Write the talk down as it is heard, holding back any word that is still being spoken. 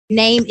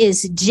Name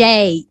is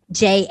Jai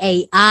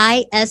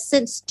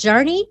Essence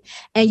Journey.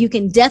 And you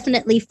can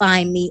definitely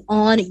find me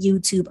on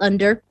YouTube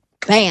under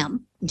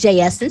BAM,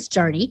 J Essence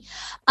Journey.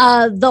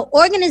 The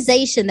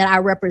organization that I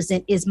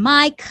represent is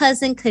My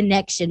Cousin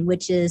Connection,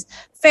 which is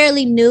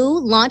fairly new.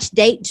 Launch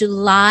date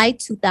July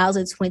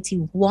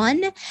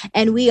 2021.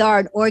 And we are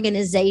an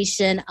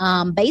organization,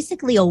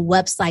 basically a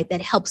website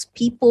that helps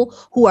people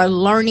who are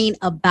learning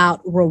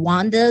about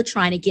Rwanda,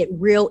 trying to get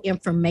real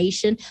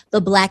information, the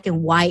black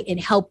and white, and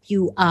help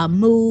you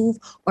move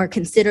or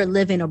consider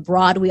living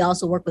abroad. We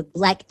also work with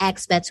Black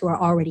expats who are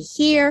already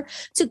here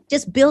to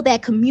just build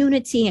that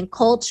community and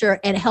culture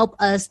and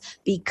help us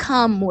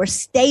become more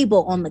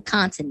stable on the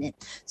continent.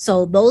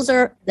 So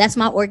that's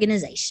my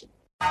organization.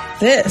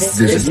 This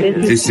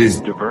is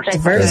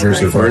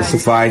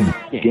Diversified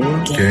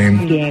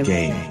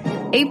Game.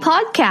 A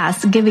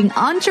podcast giving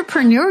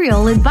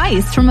entrepreneurial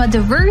advice from a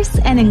diverse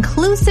and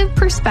inclusive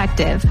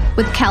perspective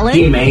with Kellen.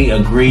 He may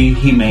agree,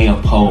 he may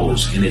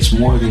oppose, and it's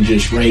more than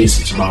just race.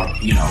 It's about,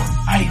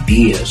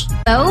 ideas.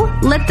 So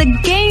let the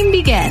game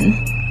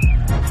begin.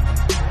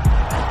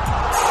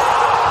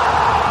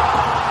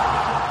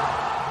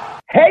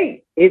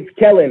 Hey, it's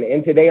Kellen,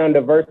 and today on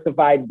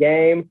Diversified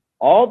Game,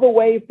 all the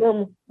way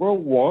from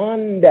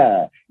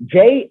Rwanda,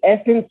 J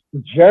Essence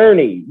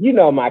Journey. You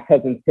know, My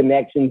Cousin's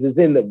Connections is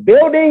in the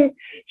building.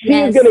 She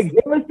is going to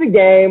give us the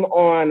game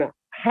on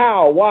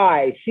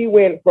why she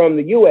went from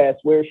the U.S.,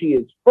 where she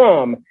is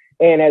from,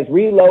 and has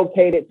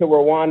relocated to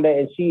Rwanda,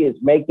 and she is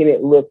making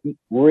it look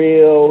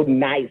real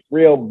nice,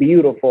 real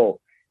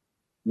beautiful.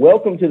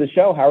 Welcome to the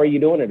show. How are you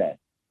doing today?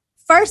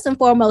 First and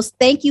foremost,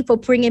 thank you for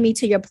bringing me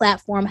to your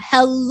platform.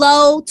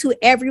 Hello to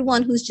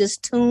everyone who's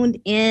just tuned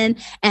in,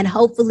 and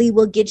hopefully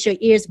we'll get your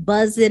ears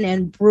buzzing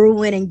and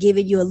brewing and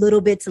giving you a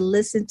little bit to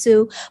listen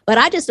to. But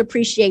I just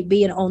appreciate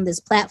being on this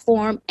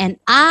platform, and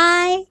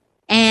I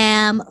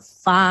am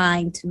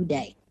fine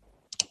today.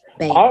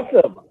 Baby.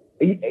 Awesome.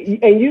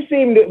 And you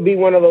seem to be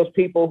one of those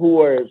people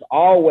who is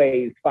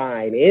always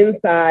fine,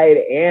 inside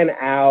and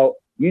out.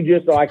 You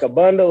just are like a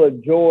bundle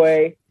of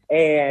joy.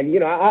 And,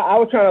 I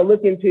was trying to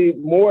look into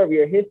more of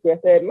your history. I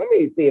said, let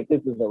me see if this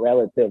is a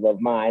relative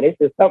of mine. It's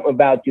just something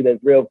about you that's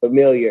real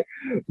familiar.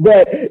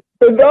 But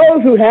for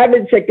those who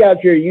haven't checked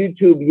out your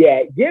YouTube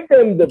yet, give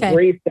them the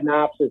brief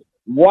synopsis.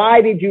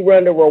 Why did you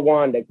run to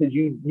Rwanda? Because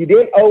you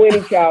didn't owe any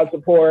child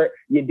support.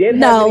 You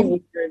didn't have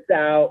any insurance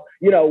out.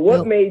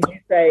 What made you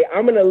say,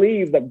 I'm going to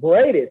leave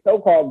the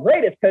so-called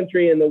greatest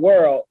country in the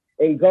world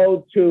and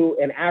go to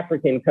an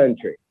African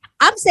country?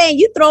 I'm saying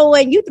you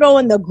throwing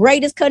the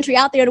greatest country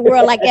out there in the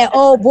world, like that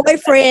old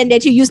boyfriend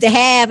that you used to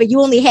have, and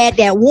you only had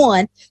that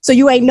one. So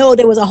you ain't know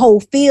there was a whole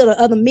field of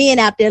other men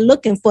out there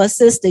looking for a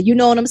sister. You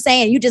know what I'm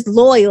saying? You just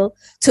loyal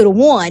to the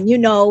one,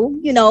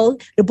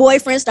 the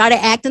boyfriend started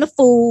acting a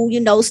fool,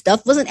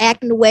 stuff wasn't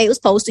acting the way it was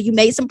supposed to. You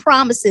made some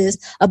promises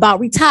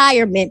about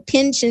retirement,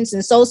 pensions,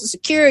 and Social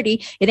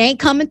Security. It ain't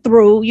coming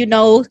through,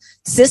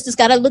 sisters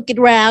got to look it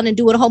around and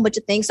doing a whole bunch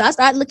of things. So I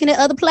started looking at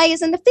other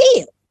players in the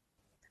field.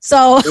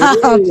 So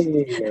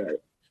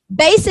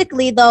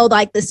basically, though,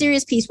 like the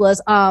serious piece was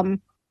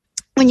when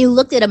you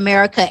looked at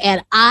America,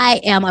 and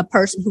I am a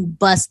person who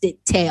busted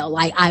tail.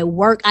 Like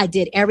I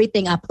did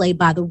everything. I played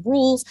by the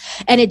rules.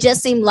 And it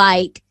just seemed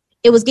like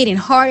it was getting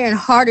harder and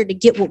harder to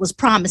get what was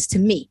promised to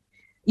me.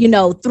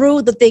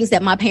 Through the things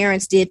that my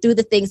parents did, through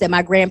the things that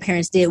my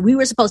grandparents did, we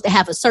were supposed to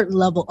have a certain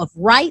level of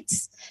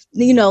rights,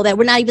 that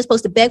we're not even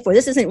supposed to beg for.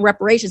 This isn't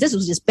reparations. This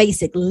was just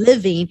basic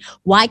living.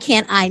 Why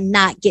can't I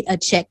not get a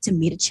check to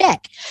meet a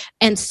check?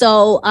 And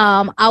so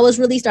I was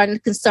really starting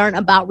to concern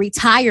about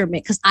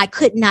retirement because I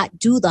could not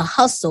do the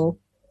hustle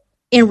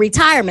in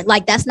retirement.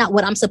 Like, that's not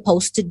what I'm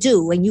supposed to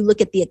do. And you look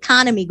at the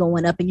economy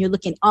going up and you're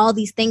looking at all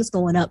these things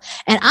going up.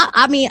 And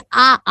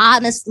I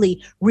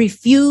honestly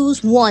refuse,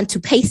 to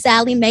pay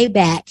Sally Mae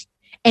back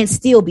and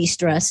still be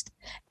stressed.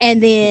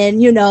 And then,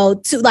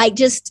 to like,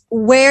 just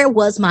where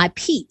was my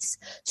peace?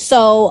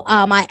 So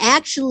I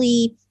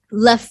actually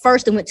left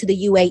first and went to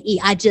the UAE.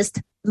 I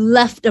just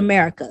left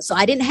America. So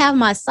I didn't have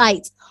my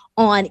sights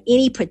on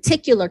any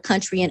particular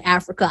country in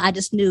Africa. I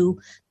just knew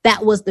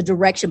that was the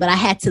direction, but I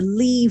had to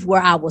leave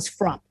where I was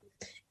from.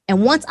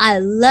 And once I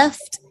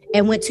left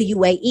and went to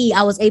UAE,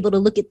 I was able to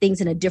look at things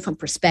in a different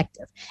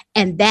perspective.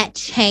 And that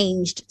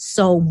changed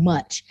so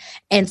much.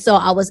 And so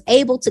I was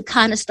able to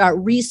kind of start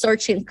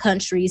researching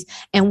countries.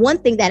 And one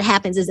thing that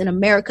happens is in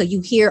America,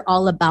 you hear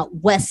all about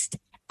West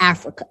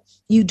Africa.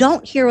 You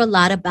don't hear a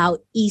lot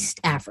about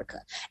East Africa.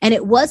 And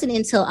it wasn't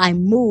until I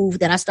moved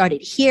that I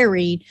started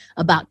hearing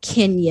about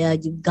Kenya,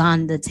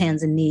 Uganda,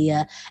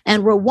 Tanzania,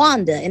 and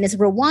Rwanda. And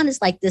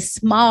Rwanda's like this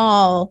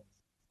small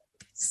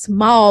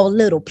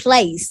little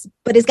place,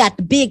 but it's got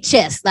the big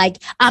chest. Like,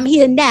 I'm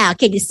here now.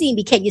 Can you see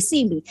me? Can you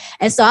see me?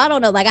 And so I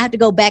don't know, like, I have to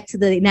go back to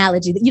the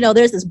analogy. You know,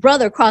 there's this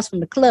brother across from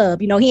the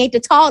club. You know, he ain't the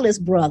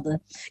tallest brother.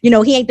 You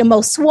know, he ain't the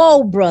most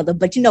swole brother,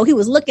 but, you know, he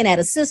was looking at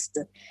a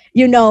sister.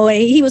 You know, and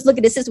he was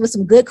looking at a sister with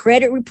some good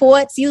credit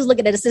reports. He was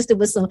looking at a sister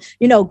with some,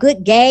 you know,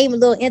 good game, a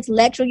little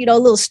intellectual, you know, a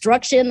little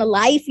structure in the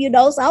life, you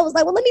know. So I was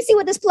like, well, let me see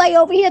what this play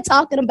over here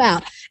talking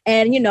about.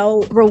 And, you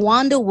know,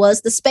 Rwanda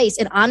was the space.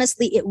 And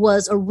honestly, it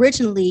was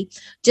originally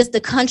just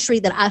the country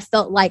that I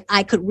felt like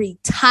I could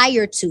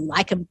retire to.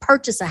 I can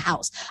purchase a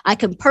house, I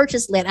can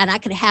purchase land, and I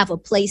could have a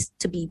place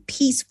to be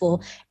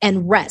peaceful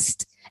and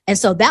rest. And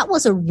so that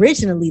was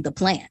originally the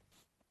plan.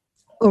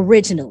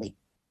 Originally.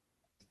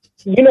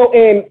 You know,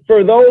 and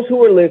for those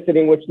who are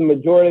listening, which the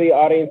majority of the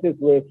audience is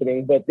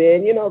listening, but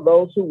then, you know,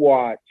 those who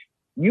watch,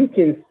 you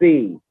can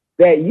see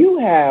that you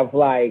have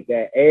like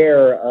an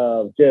air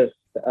of just,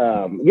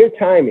 your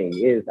timing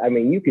is, I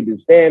mean, you could do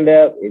stand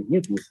up, if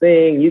you can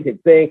sing, you could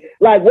sing.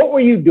 Like, what were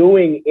you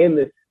doing in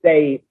the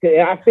States?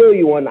 And I feel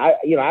you when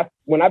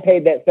when I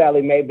paid that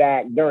Sallie Mae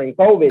back during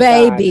COVID,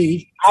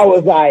 baby, time, I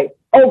was like,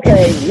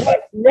 okay,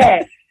 what's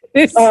next?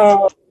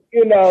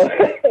 You know,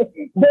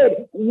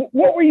 but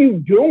what were you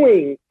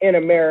doing in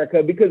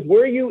America? Because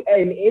were you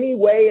in any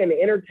way in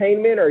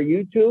entertainment or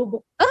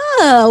YouTube?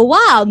 Oh,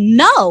 wow.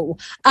 No.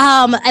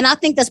 And I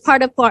think that's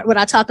part when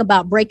I talk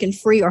about breaking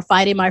free or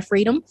fighting my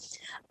freedom.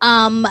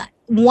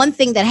 One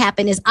thing that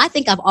happened is I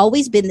think I've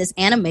always been this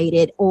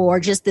animated or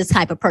just this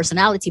type of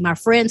personality. My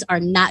friends are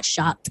not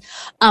shocked.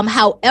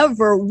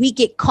 However, we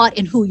get caught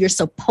in who you're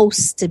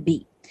supposed to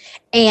be.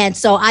 And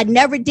so I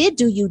never did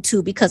do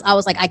YouTube because I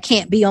was like, I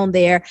can't be on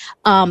there,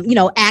 you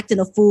know, acting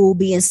a fool,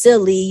 being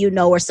silly, you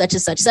know, or such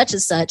and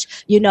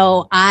such. You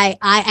know,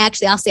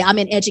 I'll say I'm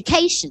in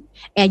education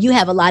and you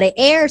have a lot of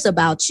airs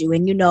about you.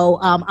 And, you know,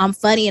 I'm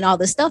funny and all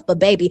this stuff. But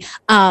baby,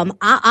 I'm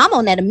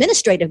on that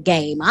administrative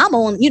game. I'm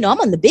on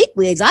the big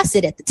wigs. I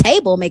sit at the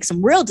table, make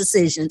some real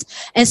decisions.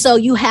 And so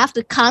you have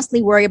to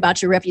constantly worry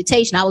about your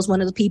reputation. I was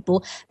one of the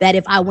people that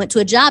if I went to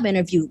a job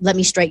interview, let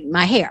me straighten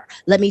my hair.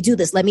 Let me do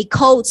this. Let me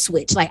code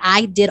switch. Like,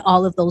 I did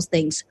all of those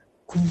things.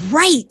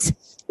 Great.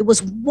 It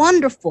was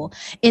wonderful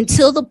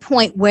until the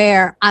point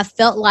where I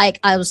felt like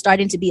I was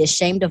starting to be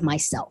ashamed of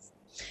myself,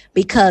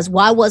 because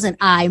why wasn't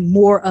I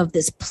more of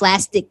this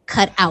plastic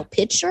cut out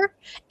picture?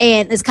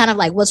 And it's kind of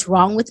like, what's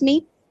wrong with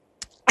me?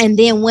 And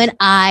then when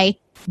I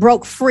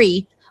broke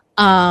free,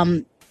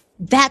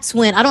 that's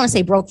when, I don't want to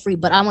say broke free,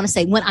 but I want to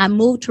say when I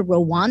moved to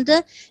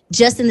Rwanda,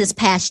 just in this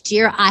past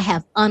year, I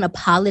have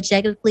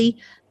unapologetically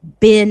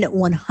been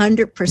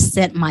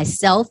 100%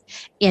 myself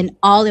in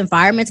all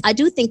environments. I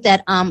do think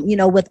that, you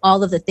know, with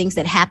all of the things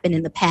that happened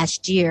in the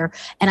past year,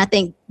 and I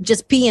think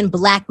just being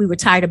Black, we were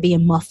tired of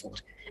being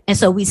muffled. And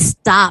so we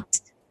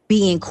stopped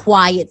being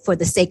quiet for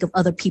the sake of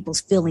other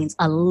people's feelings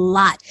a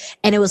lot.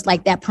 And it was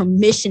like that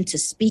permission to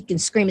speak and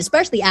scream,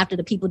 especially after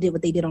the people did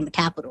what they did on the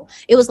Capitol.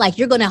 It was like,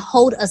 you're going to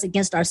hold us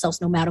against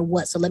ourselves no matter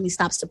what. So let me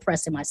stop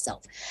suppressing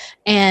myself.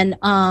 And,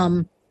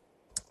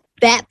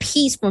 that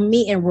piece for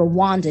me in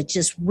Rwanda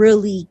just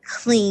really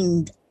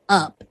cleaned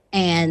up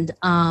and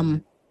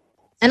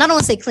I don't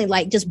want to say clean,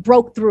 like just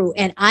broke through.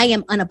 And I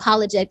am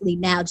unapologetically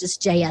now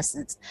just J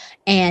Essence.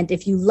 And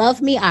if you love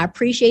me, I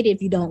appreciate it.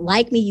 If you don't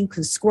like me, you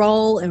can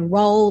scroll and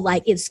roll.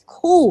 Like, it's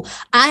cool.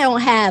 I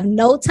don't have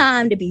no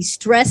time to be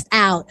stressed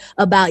out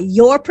about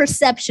your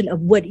perception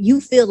of what you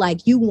feel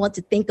like you want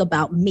to think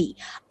about me.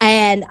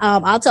 And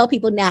I'll tell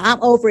people now,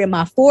 I'm over in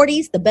my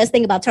 40s. The best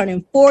thing about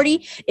turning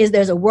 40 is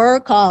there's a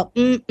word called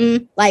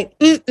like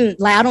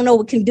I don't know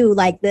what can do,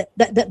 like but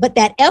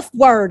that F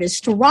word is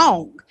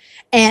strong.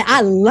 And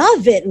I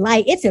love it.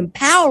 Like, it's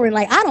empowering.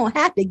 Like, I don't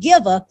have to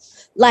give a,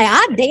 like,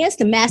 I dance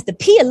to Master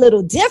P a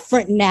little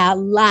different now.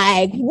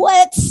 Like,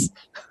 what?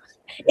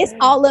 It's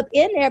all up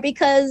in there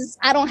because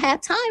I don't have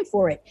time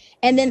for it.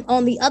 And then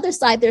on the other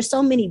side, there's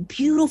so many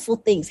beautiful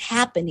things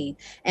happening.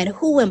 And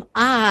who am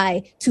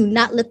I to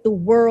not let the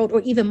world or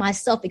even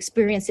myself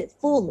experience it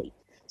fully?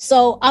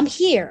 So I'm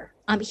here.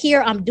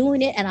 I'm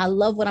doing it. And I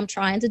love what I'm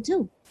trying to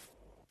do.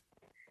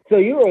 So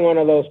you were one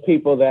of those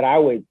people that I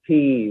would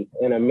tease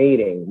in a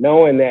meeting,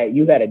 knowing that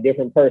you had a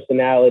different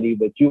personality,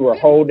 but you were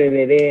holding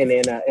it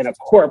in a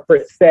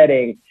corporate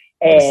setting,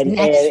 and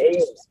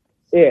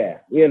yeah,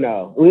 you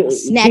know,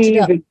 snatch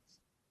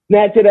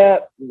it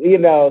up. You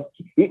know,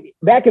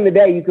 back in the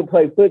day, you could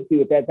play footsie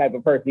with that type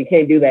of person. You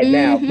can't do that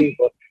now,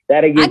 people.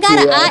 That'll get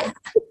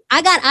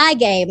I got eye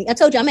game. I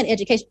told you I'm in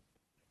education.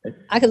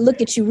 I could look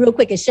at you real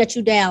quick and shut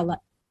you down. Like,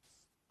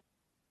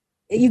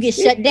 you get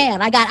shut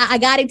down. I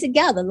got it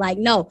together. Like,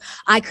 no,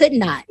 I could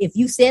not. If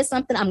you said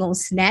something, I'm going to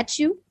snatch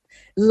you.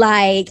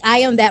 Like, I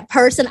am that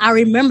person. I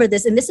remember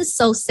this, and this is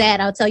so sad.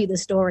 I'll tell you the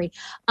story.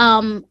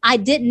 I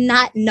did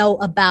not know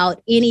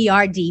about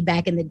NERD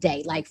back in the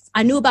day. Like,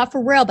 I knew about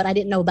Pharrell, but I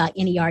didn't know about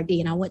NERD.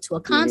 And I went to a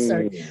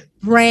concert,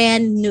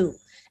 brand new.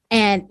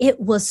 And it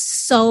was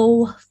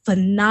so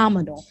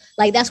phenomenal.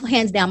 Like, that's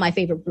hands down my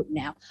favorite group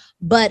now.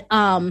 But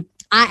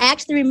I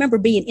actually remember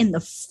being in the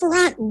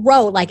front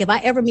row. Like, if I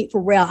ever meet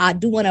Pharrell, I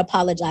do want to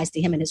apologize to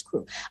him and his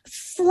crew.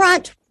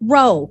 Front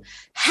bro,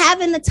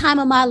 having the time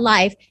of my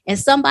life, and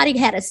somebody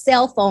had a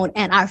cell phone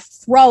and I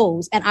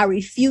froze and I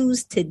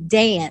refused to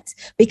dance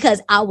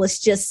because I was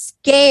just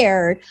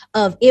scared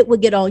of it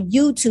would get on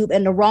YouTube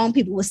and the wrong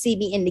people would see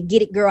me in the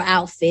Get It Girl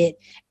outfit.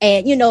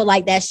 And, you know,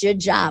 like, that's your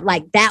job.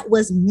 Like, that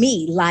was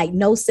me. Like,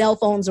 no cell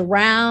phones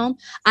around.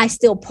 I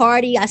still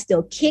party. I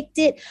still kicked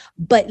it.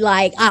 But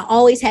like, I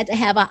always had to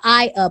have an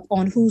eye up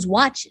on who's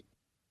watching.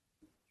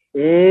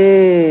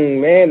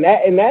 Man,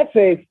 that's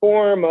a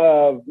form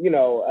of,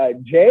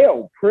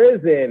 jail,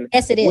 prison.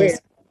 Yes, it is.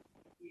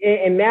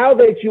 And now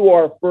that you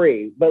are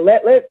free, but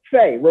let's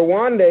say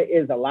Rwanda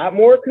is a lot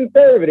more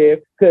conservative,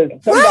 because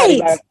somebody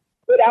like,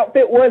 what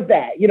outfit was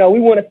that? We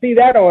want to see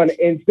that on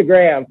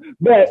Instagram.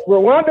 But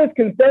Rwanda's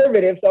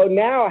conservative, so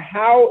now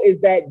how is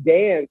that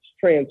dance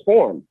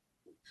transformed?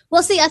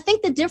 Well, see, I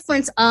think the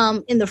difference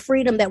in the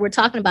freedom that we're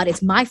talking about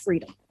is my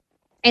freedom.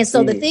 And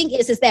so the thing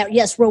is that,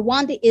 yes,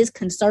 Rwanda is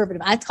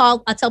conservative. I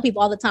tell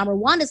people all the time,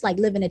 Rwanda is like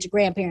living at your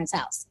grandparents'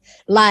 house.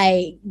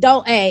 Like,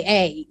 don't,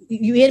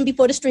 you in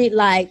before the street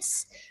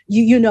lights,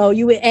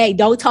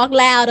 don't talk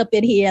loud up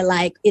in here.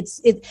 Like,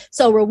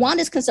 so Rwanda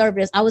is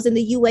conservative. I was in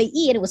the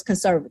UAE and it was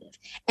conservative.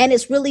 And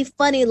it's really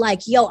funny,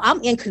 like,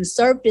 I'm in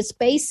conservative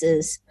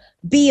spaces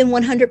being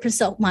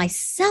 100%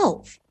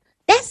 myself.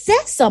 That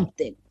says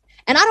something.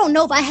 And I don't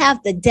know if I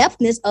have the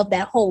depthness of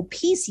that whole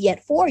piece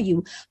yet for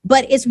you,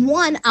 but it's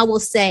one, I will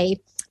say,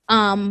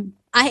 I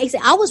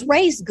was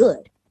raised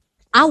good.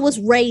 I was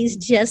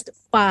raised just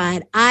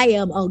fine. I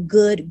am a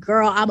good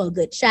girl. I'm a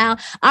good child.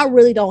 I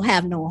really don't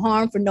have no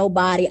harm for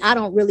nobody. I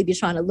don't really be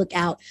trying to look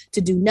out to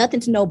do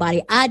nothing to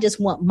nobody. I just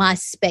want my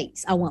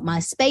space. I want my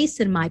space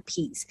and my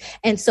peace.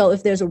 And so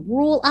if there's a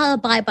rule, I'll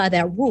abide by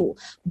that rule.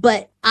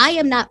 But I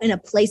am not in a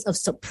place of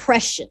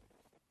suppression.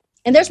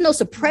 And there's no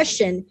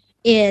suppression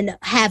in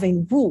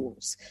having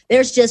rules.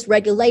 There's just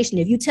regulation.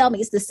 If you tell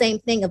me it's the same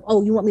thing of,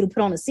 you want me to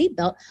put on a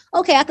seatbelt?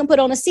 Okay, I can put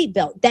on a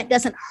seatbelt. That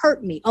doesn't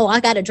hurt me. I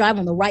got to drive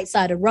on the right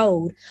side of the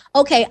road.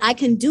 Okay, I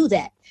can do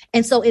that.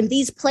 And so in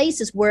these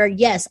places where,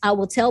 yes, I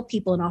will tell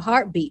people in a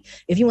heartbeat,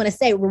 if you want to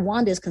say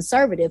Rwanda is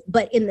conservative,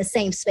 but in the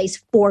same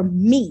space for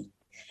me,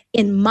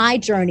 in my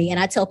journey, and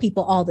I tell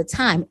people all the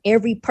time,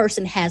 every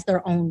person has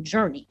their own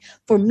journey.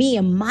 For me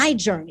and my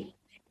journey,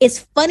 it's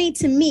funny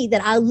to me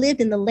that I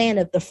lived in the land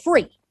of the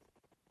free.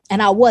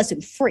 And I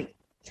wasn't free.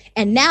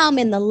 And now I'm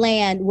in the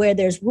land where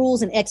there's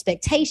rules and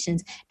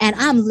expectations, and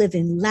I'm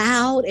living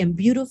loud and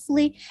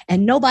beautifully,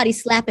 and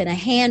nobody's slapping a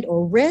hand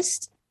or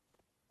wrist.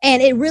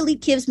 And it really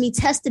gives me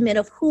testament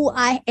of who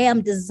I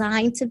am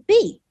designed to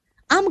be.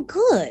 I'm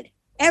good.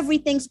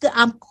 Everything's good.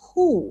 I'm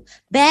cool.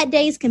 Bad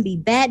days can be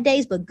bad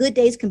days, but good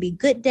days can be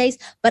good days.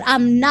 But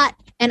I'm not,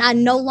 and I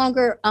no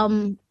longer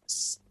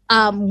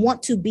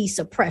want to be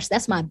suppressed.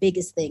 That's my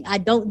biggest thing. I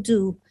don't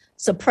do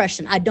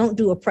suppression. I don't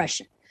do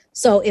oppression.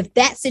 So if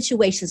that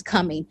situation's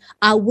coming,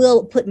 I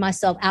will put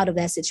myself out of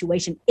that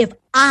situation if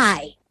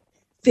I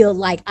feel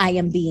like I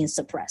am being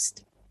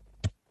suppressed.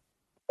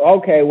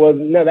 Okay, well,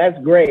 no,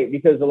 that's great,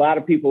 because a lot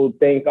of people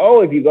think,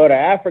 if you go to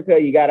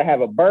Africa, you got to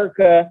have a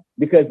burqa,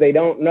 because they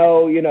don't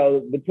know,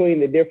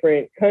 between the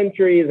different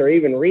countries or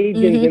even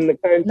regions in the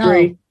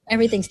country. No,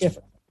 everything's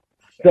different.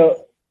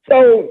 So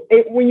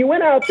when you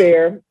went out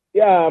there,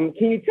 can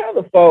you tell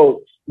the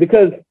folks,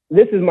 because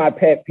this is my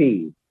pet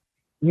peeve.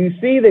 You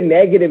see the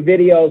negative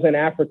videos in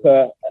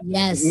Africa,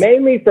 yes,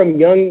 mainly from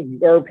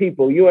younger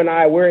people. You and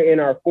I, we're in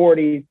our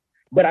 40s,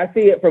 but I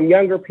see it from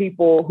younger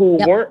people who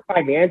weren't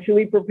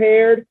financially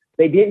prepared.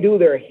 They didn't do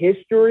their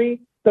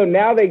history. So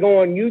now they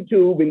go on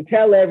YouTube and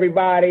tell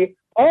everybody,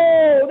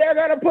 they're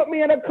going to put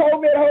me in a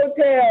COVID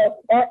hotel,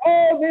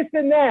 or this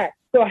and that.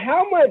 So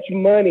how much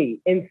money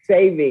in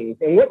savings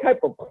and what type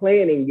of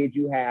planning did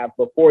you have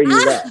before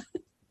you left?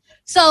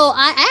 So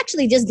I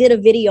actually just did a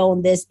video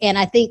on this. And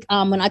I think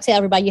when I tell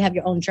everybody you have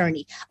your own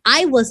journey,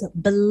 I was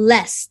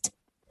blessed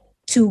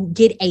to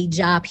get a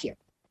job here.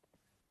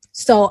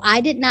 So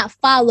I did not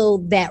follow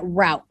that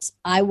route.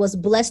 I was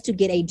blessed to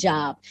get a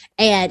job.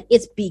 And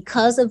it's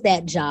because of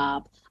that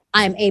job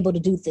I'm able to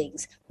do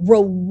things.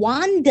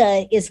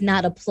 Rwanda is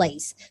not a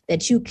place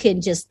that you can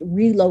just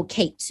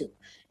relocate to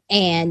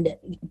and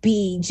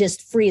be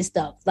just free and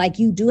stuff. Like,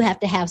 you do have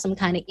to have some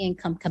kind of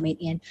income coming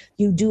in.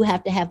 You do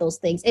have to have those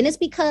things. And it's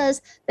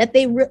because that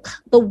the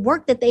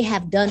work that they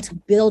have done to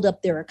build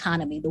up their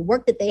economy, the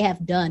work that they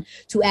have done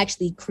to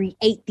actually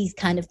create these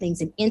kind of things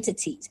and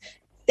entities,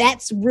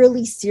 that's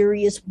really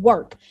serious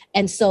work.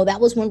 And so that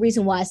was one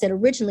reason why I said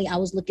originally I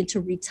was looking to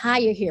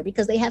retire here,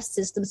 because they have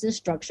systems and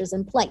structures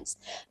in place.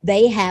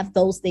 They have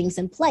those things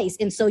in place.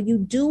 And so you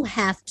do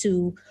have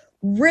to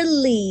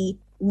really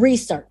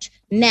research.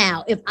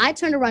 Now, if I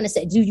turned around and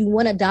said, do you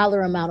want a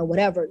dollar amount or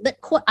whatever?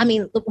 I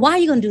mean, why are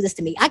you going to do this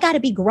to me? I got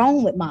to be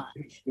grown with mine.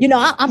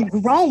 I'm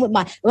grown with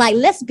mine. Like,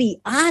 let's be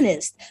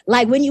honest.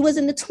 Like, when you was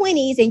in the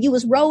 20s and you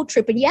was road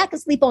tripping, I could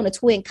sleep on a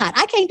twin cot.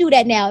 I can't do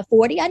that now at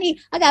 40. I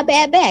got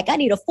bad back. I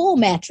need a full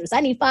mattress. I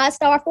need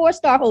 5-star,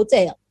 4-star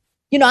hotel.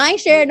 I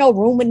ain't sharing no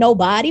room with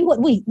nobody. What?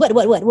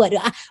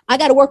 I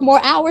got to work more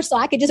hours so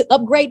I could just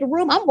upgrade the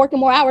room. I'm working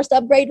more hours to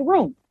upgrade the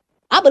room.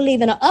 I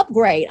believe in an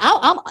upgrade.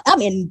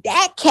 I'm in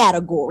that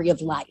category of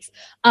life.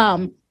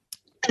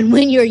 And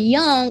when you're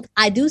young,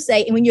 I do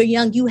say, and when you're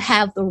young, you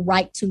have the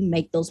right to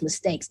make those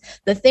mistakes.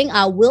 The thing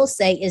I will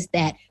say is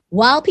that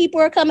while people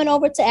are coming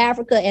over to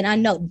Africa, and I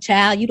know,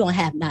 child, you don't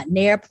have not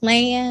near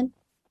plan,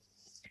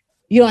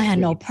 you don't have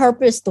no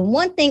purpose. The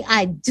one thing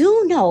I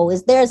do know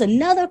is there's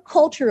another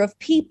culture of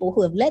people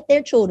who have let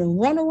their children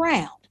run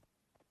around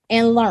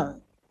and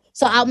learn.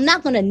 So I'm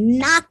not going to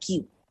knock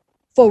you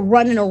for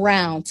running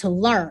around to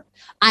learn.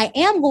 I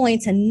am going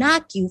to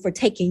knock you for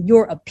taking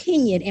your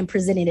opinion and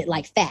presenting it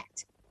like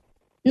fact.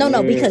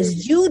 No,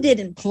 because you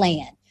didn't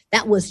plan.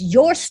 That was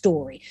your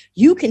story.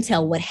 You can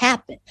tell what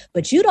happened,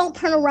 but you don't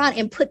turn around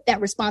and put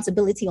that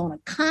responsibility on a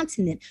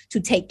continent to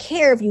take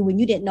care of you when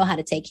you didn't know how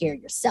to take care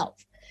of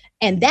yourself.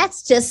 And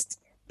that's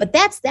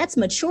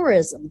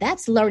maturism.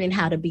 That's learning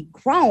how to be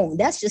grown.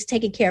 That's just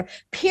taking care of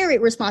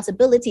period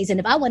responsibilities. And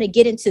if I want to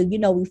get into,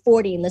 we're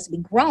 40 and let's be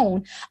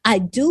grown, I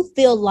do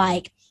feel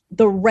like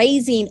the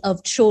raising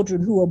of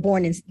children who were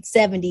born in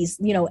 70s,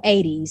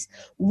 80s,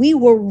 we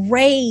were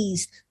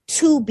raised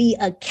to be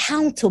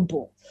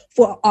accountable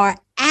for our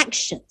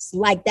actions.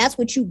 Like that's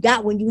what you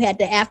got when you had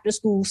the after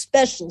school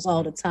specials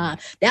all the time.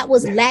 That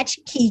was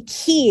latchkey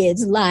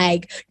kids.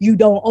 Like you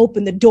don't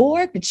open the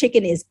door, the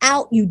chicken is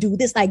out, you do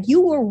this. Like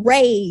you were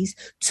raised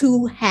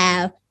to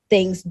have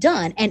things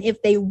done. And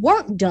if they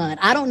weren't done,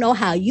 I don't know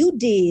how you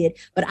did,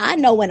 but I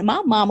know when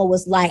my mama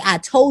was like, I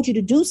told you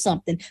to do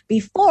something,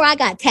 before I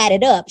got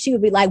tatted up, she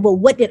would be like, well,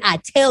 what did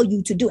I tell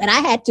you to do? And I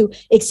had to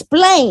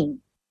explain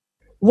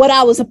what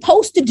I was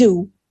supposed to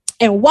do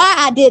and why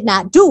I did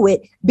not do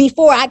it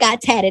before I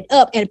got tatted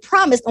up and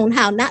promised on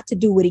how not to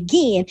do it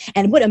again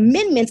and what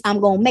amendments I'm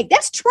going to make.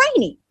 That's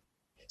training.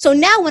 So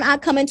now when I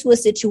come into a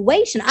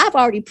situation, I've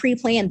already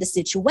pre-planned the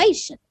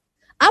situation.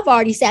 I've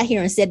already sat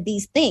here and said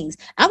these things.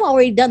 I've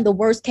already done the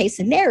worst case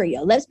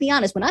scenario. Let's be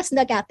honest. When I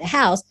snuck out the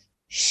house,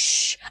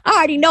 I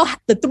already know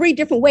the 3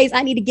 different ways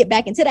I need to get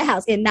back into the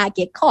house and not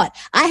get caught.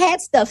 I had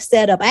stuff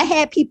set up. I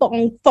had people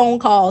on phone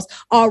calls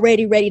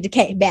already ready to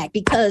come back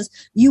because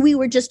we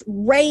were just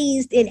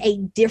raised in a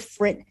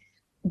different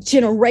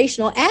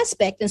generational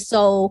aspect. And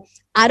so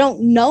I don't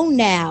know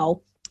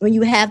now when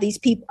you have these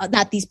people,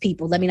 not these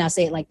people, let me not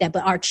say it like that,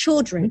 but our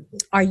children,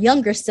 our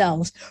younger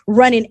selves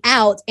running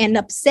out and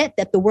upset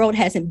that the world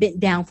hasn't bent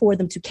down for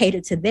them to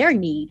cater to their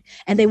need.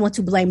 And they want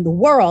to blame the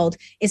world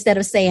instead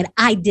of saying,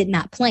 I did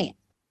not plan.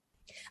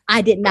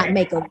 I did not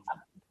make a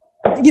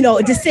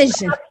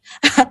decision.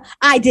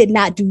 I did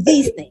not do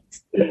these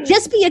things.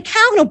 Just be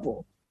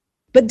accountable,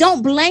 but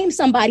don't blame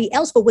somebody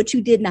else for what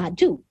you did not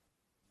do.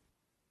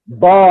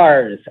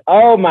 Bars.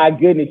 Oh my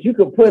goodness. You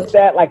could put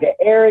that like an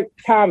Eric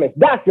Thomas,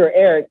 Dr.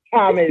 Eric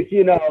Thomas,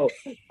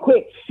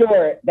 quick,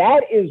 short.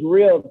 That is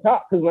real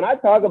talk. Because when I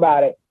talk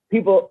about it,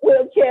 people,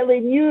 well, Kelly,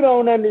 you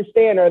don't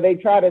understand. Or they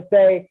try to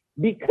say,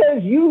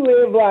 because you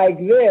live like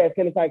this.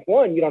 And it's like,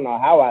 one, you don't know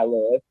how I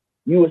live.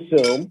 You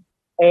assume.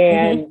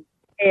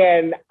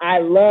 And I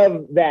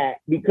love that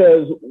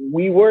because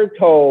we were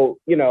told,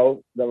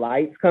 the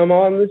lights come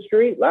on, the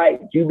street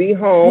lights, you be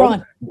home.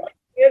 Run.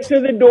 Answer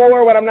the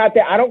door when I'm not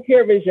there. I don't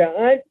care if it's your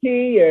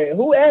auntie or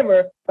whoever.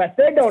 If I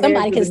said don't,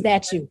 somebody can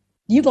snatch you.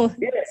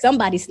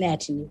 Somebody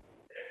snatching you.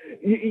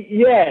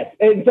 Yes.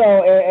 And so,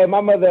 and my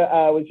mother,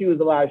 when she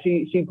was alive,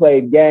 she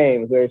played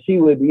games where she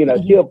would,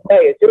 she'll play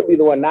it. She'll be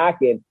the one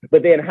knocking,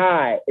 but then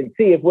hide and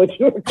see if what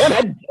you were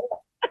gonna do.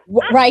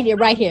 Right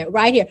here.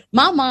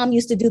 My mom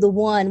used to do the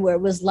one where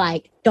it was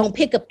like, don't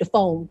pick up the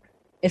phone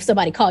if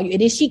somebody call you.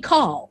 And then she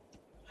called.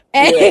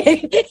 And,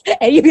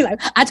 and you'd be like,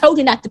 I told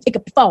you not to pick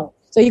up the phone.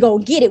 So you're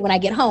going to get it when I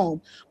get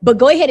home. But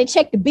go ahead and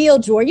check the bill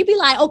drawer. You'd be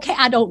like, okay,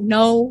 I don't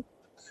know.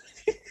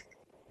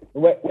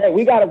 Wait,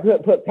 we got to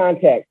put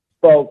context,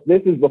 folks.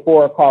 This is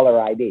before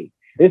caller ID.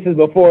 This is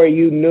before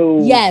you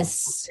knew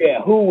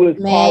who was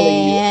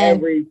calling you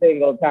every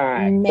single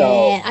time.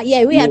 Man.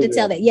 So, we have to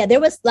tell that. Yeah, there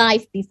was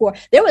life before.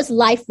 There was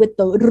life with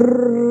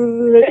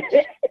the...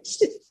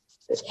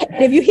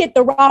 If you hit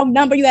the wrong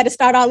number, you had to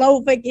start all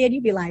over again.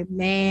 You'd be like,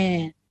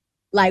 man,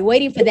 like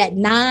waiting for that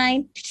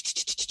 9...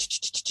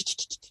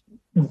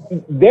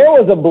 There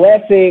was a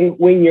blessing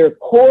when your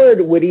cord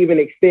would even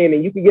extend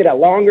and you could get a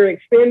longer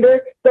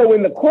extender. So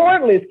when the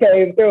cordless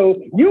came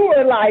through, you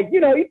were like,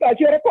 you thought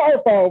you had a car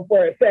phone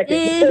for a second.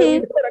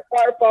 You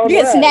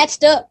get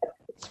snatched up.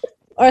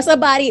 Or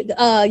somebody,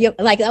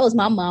 like that was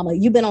my mama.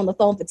 You've been on the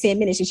phone for 10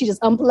 minutes and she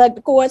just unplugged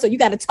the cord. So you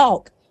got to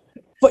talk.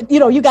 But,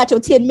 you got your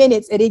 10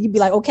 minutes and then you'd be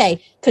like,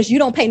 okay, because you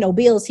don't pay no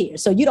bills here.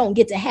 So you don't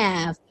get to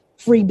have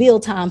free bill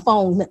time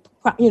phone.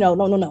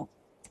 No.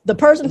 The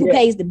person who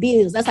pays the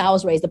bills, that's how I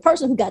was raised. The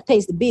person who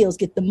pays the bills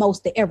get the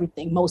most of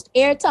everything, most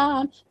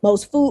airtime,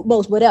 most food,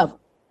 most whatever.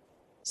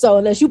 So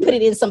unless you put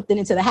it in something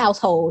into the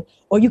household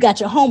or you got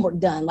your homework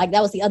done, like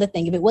that was the other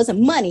thing. If it wasn't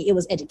money, it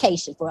was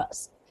education for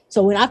us.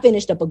 So when I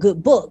finished up a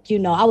good book,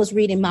 I was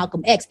reading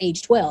Malcolm X,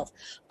 age 12,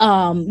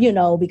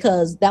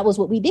 because that was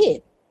what we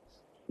did.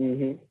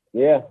 Mm-hmm.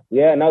 Yeah.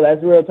 No,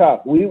 that's real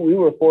talk. We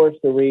were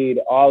forced to read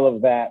all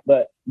of that.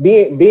 But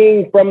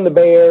being from the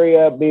Bay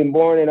Area, being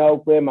born in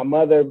Oakland, my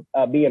mother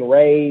being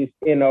raised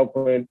in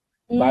Oakland,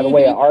 by the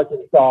way, in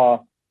Arkansas,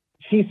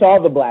 she saw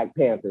the Black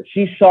Panther.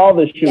 She saw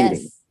the shooting.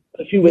 Yes.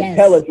 So she would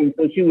tell us,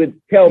 so she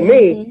would tell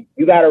me,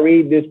 you got to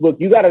read this book.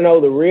 You got to know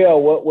the real,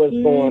 what was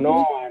going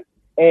on.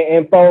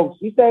 And folks,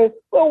 you say,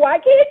 well, why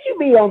can't you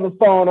be on the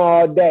phone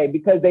all day?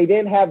 Because they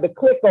didn't have the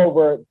click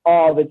over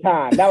all the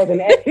time. That was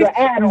an extra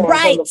add-on.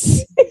 Right.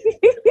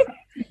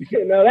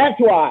 You know, that's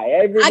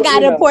why. I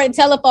got an important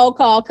telephone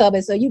call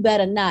coming, so you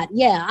better not.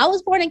 Yeah, I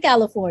was born in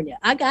California.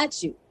 I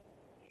got you.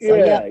 So,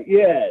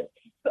 yeah.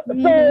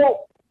 So,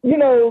 you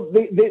know,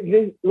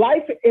 the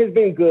life has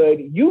been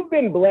good. You've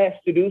been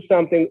blessed to do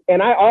something.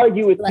 And I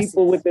argue with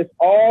people with this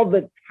all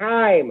the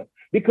time,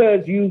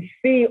 because you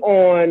see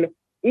on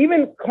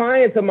even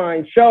clients of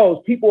mine shows,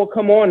 people will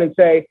come on and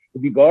say,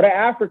 if you go to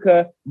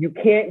Africa, you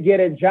can't get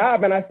a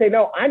job. And I say,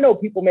 no, I know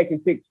people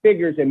making 6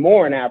 figures and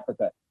more in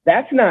Africa.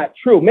 That's not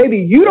true. Maybe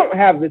you don't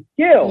have the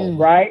skills,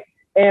 right?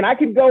 And I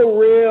could go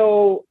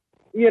real,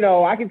 you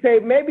know, I could say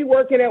maybe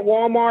working at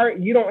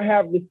Walmart, you don't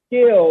have the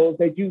skills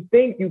that you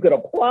think you could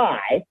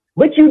apply,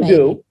 but you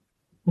do.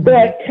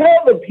 But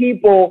tell the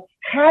people,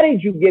 how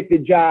did you get the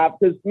job?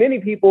 Because many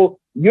people,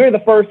 you're the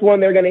first one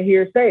they're going to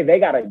hear say they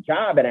got a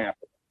job in Africa.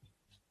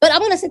 But I'm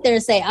going to sit there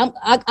and say,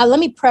 let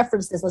me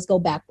preference this. Let's go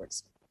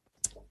backwards.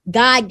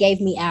 God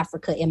gave me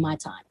Africa in my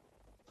time.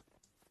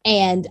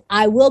 And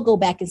I will go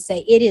back and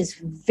say it is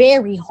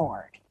very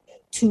hard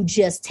to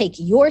just take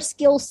your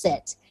skill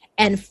set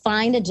and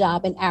find a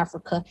job in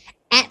Africa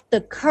at the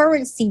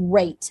currency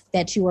rate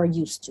that you are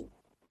used to.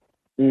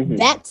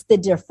 That's the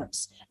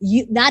difference.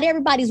 Not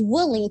everybody's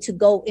willing to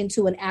go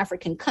into an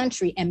African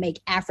country and make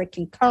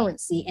African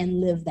currency and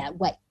live that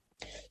way.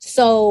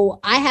 So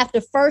I have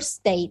to first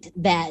state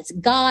that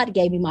God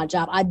gave me my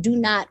job. I do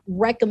not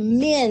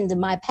recommend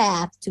my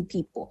path to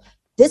people.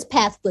 This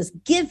path was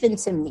given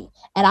to me,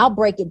 and I'll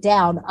break it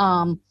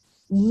down.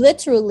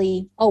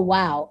 Literally,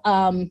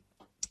 when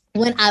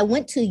I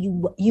went to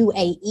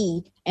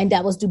UAE, and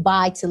that was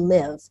Dubai to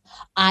live,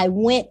 I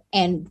went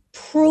and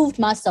proved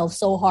myself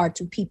so hard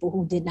to people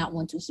who did not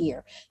want to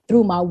hear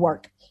through my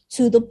work,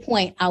 to the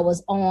point I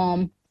was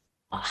almost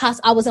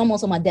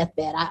on my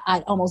deathbed.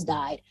 I almost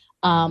died.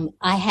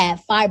 I had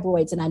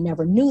fibroids and I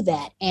never knew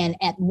that. And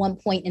at one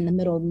point in the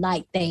middle of the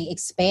night, they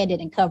expanded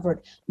and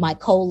covered my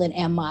colon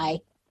and my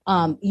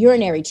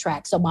urinary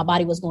tract. So my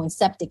body was going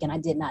septic and I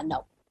did not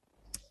know.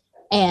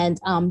 And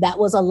that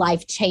was a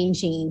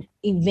life-changing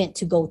event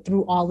to go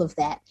through all of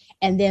that.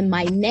 And then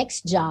my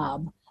next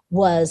job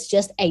was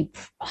just a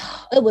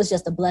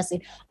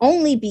blessing,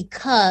 only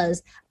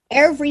because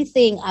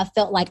everything I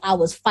felt like I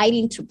was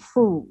fighting to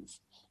prove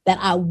that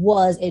I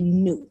was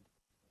and knew,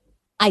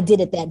 I did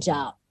at that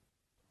job.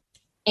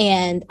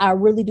 And I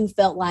really do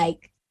felt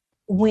like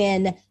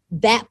when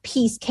that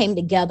piece came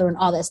together and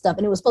all that stuff,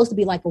 and it was supposed to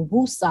be like a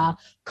woosah,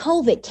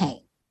 COVID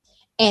came.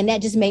 And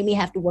that just made me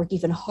have to work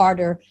even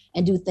harder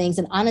and do things.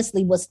 And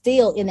honestly, was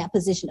still in that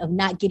position of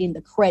not getting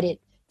the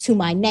credit to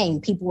my name.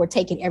 People were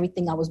taking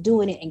everything I was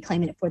doing it and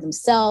claiming it for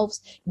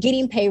themselves,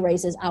 getting pay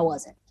raises. I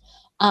wasn't.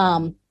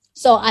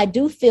 So I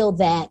do feel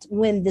that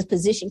when this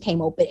position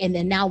came open, and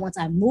then now once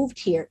I moved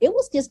here, it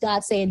was just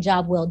God saying,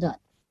 job well done.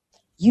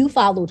 You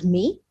followed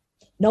me.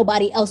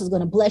 Nobody else is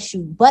going to bless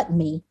you but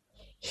me.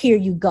 Here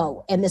you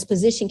go. And this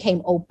position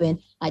came open.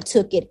 I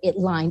took it. It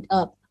lined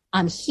up.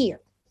 I'm here.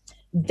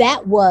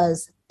 That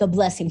was the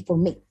blessing for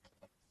me.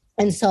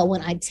 And so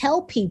when I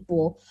tell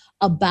people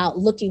about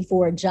looking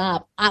for a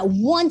job, I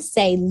once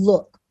say,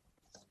 look,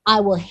 I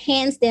will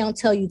hands down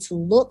tell you to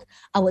look.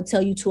 I will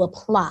tell you to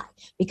apply,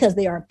 because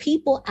there are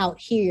people out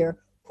here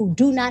who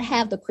do not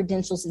have the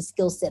credentials and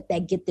skill set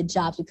that get the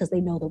jobs because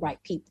they know the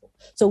right people.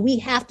 So we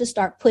have to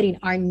start putting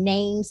our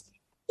names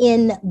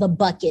in the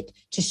bucket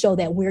to show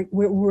that we're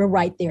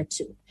right there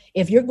too.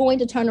 If you're going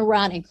to turn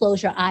around and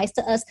close your eyes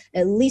to us,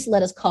 at least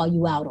let us call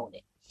you out on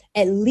it.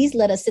 At least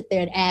let us sit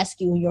there and ask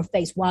you in your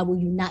face, why will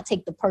you not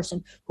take the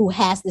person who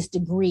has this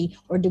degree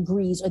or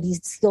degrees or these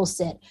skill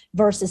set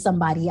versus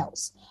somebody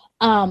else?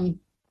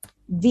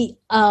 The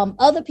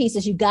other piece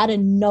is you got to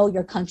know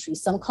your country.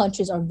 Some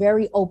countries are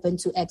very open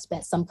to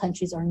expats. Some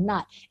countries are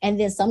not. And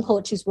then some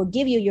countries will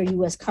give you your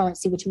U.S.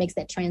 currency, which makes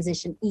that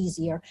transition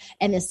easier.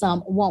 And then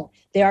some won't.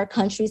 There are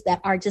countries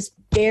that are just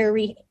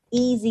very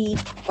easy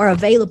or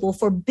available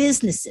for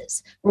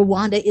businesses.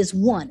 Rwanda is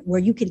one where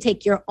you can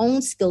take your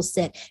own skill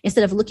set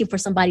instead of looking for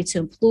somebody to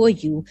employ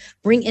you,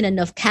 bring in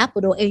enough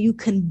capital, and you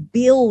can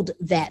build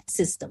that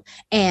system.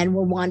 And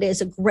Rwanda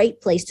is a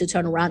great place to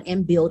turn around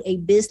and build a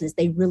business.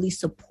 They really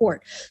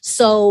support.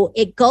 So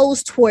it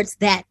goes towards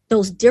that,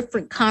 those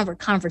different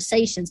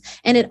conversations.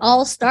 And it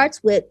all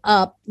starts with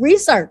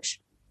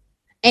research.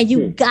 And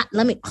you got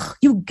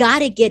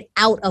to get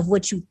out of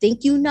what you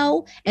think you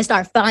know and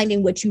start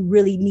finding what you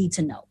really need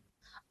to know.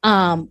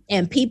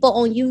 And people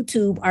on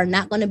YouTube are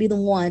not going to be the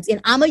ones,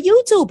 and I'm a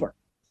YouTuber,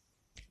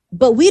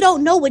 but we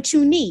don't know what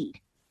you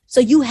need. So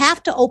you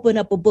have to open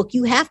up a book.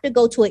 You have to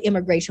go to an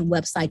immigration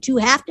website. You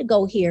have to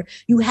go here.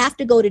 You have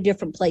to go to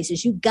different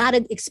places. You got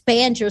to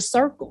expand your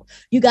circle.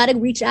 You got to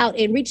reach out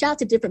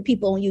to different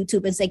people on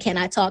YouTube and say, can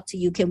I talk to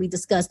you? Can we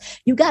discuss?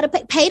 You got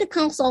to pay the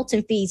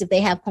consultant fees if they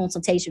have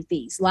consultation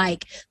fees,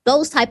 like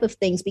those type of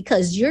things,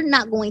 because you're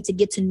not going to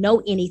get to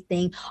know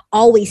anything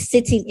always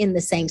sitting in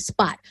the same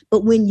spot.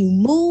 But when you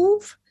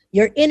move,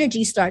 your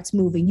energy starts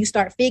moving. You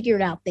start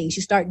figuring out things.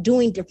 You start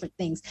doing different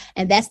things.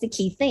 And that's the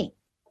key thing.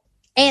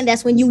 And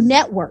that's when you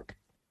network.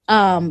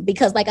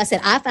 Because like I said,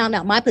 I found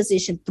out my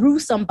position through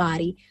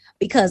somebody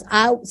because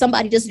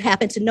somebody just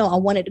happened to know I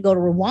wanted to go to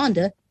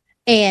Rwanda,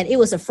 and it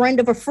was a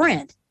friend of a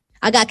friend.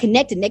 I got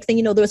connected. Next thing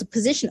you know, there was a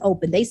position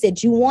open. They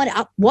said, you want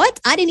it? What?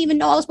 I didn't even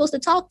know I was supposed to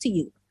talk to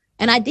you.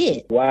 And I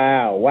did.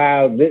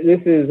 Wow.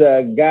 This is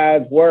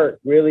God's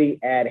work really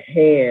at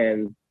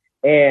hand.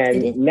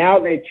 And now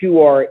that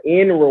you are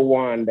in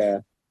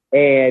Rwanda,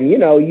 and, you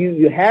know,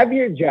 you have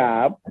your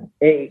job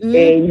and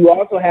you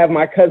also have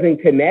My Cousin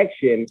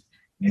Connection.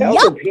 Tell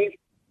the people,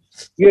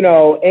 you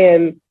know,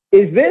 and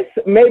is this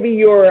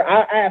maybe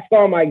I asked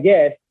all my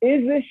guests,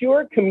 is this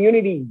your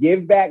community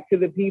give back to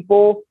the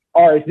people,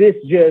 or is this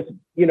just,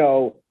 you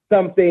know,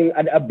 something,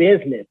 a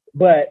business?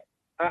 But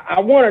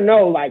I want to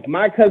know, like,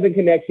 My Cousin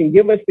Connection,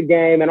 give us the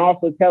game and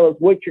also tell us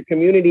what your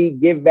community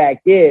give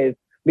back is,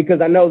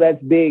 because I know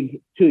that's big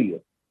to you.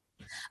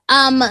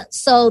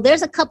 So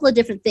there's a couple of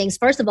different things.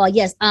 First of all,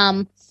 yes.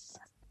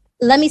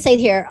 Let me say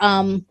here,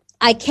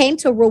 I came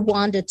to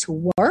Rwanda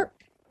to work,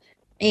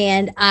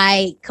 and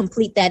I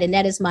complete that. And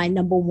that is my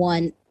number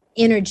one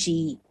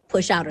energy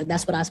push outer.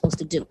 That's what I was supposed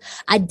to do.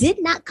 I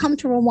did not come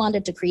to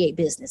Rwanda to create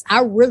business.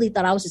 I really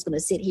thought I was just going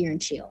to sit here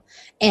and chill.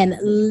 And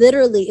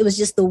literally, it was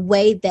just the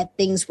way that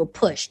things were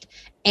pushed.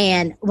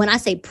 And when I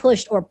say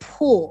pushed or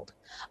pulled,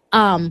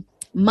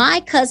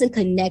 My Cousin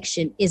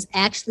Connection is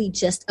actually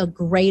just a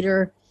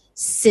greater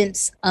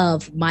sense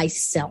of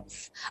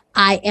myself.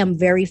 I am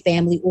very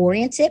family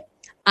oriented.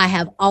 I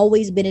have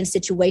always been in a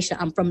situation.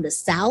 I'm from the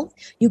South.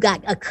 You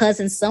got a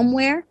cousin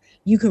somewhere.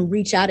 You can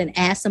reach out and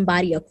ask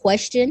somebody a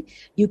question.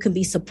 You can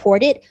be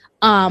supported.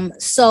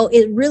 So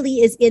it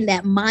really is in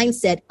that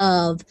mindset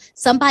of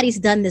somebody's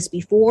done this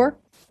before.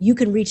 You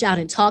can reach out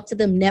and talk to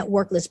them,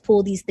 network. Let's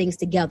pull these things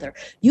together.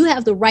 You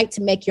have the right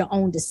to make your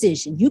own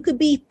decision. You could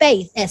be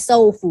Faith at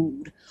Soul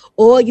Food,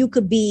 or you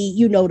could be,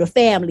 you know, the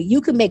family. You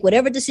can make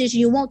whatever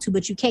decision you want to,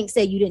 but you can't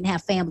say you didn't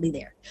have family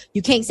there.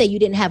 You can't say you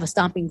didn't have a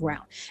stomping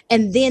ground.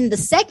 And then the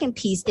second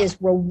piece is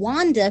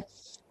Rwanda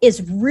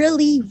is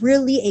really,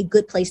 really a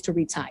good place to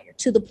retire,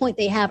 to the point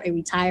they have a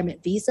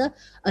retirement visa,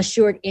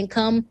 assured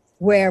income,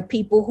 where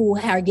people who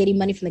are getting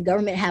money from the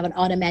government have an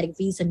automatic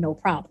visa, no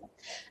problem.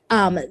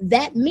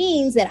 That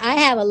means that I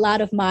have a lot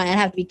of I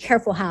have to be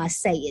careful how I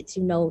say it,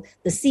 you know,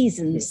 the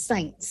seasoned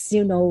saints,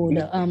 you know,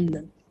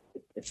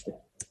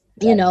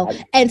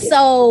 and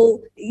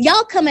so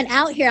y'all coming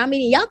out here,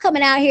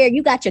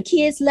 you got your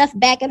kids left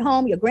back at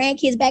home, your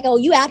grandkids back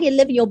home, you out here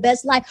living your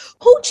best life.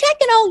 Who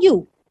checking on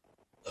you?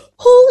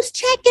 Who's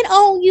checking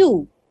on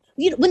you?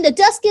 When the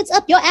dust gets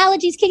up, your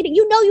allergies kicking in,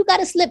 you know, you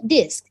got a slip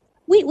disc.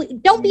 We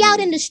don't be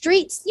out in the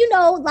streets, you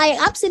know, like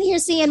I'm sitting here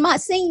seeing my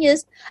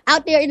seniors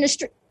out there in the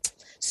street.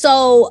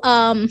 So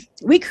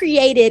we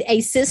created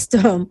a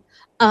system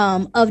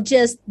of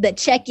just the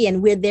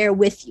check-in. We're there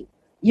with you,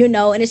 you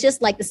know, and it's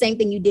just like the same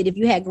thing you did if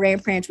you had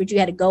grandparents, which you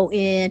had to go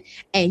in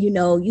and, you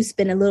know, you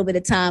spend a little bit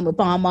of time with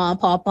mom,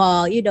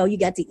 papa, you know, you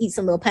got to eat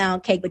some little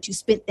pound cake, but you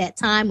spent that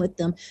time with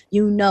them.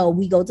 You know,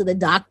 we go to the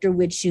doctor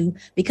with you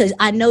because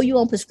I know you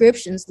on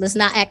prescriptions. Let's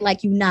not act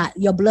like you not.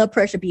 Your blood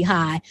pressure be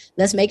high.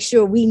 Let's make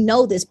sure we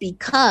know this,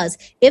 because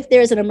if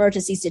there's an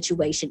emergency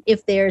situation,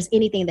 if there's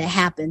anything that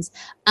happens,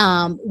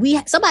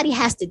 somebody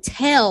has to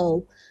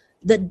tell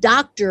the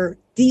doctor,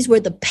 these were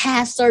the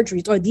past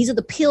surgeries, or these are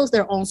the pills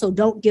they're on, so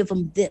don't give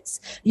them this.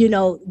 You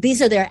know,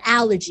 these are their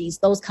allergies,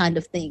 those kind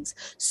of things.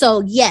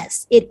 So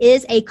yes, it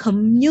is a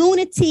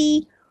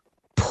community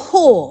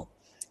pull.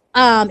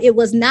 It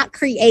was not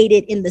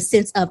created in the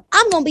sense of,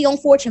 I'm going to be on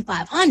Fortune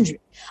 500.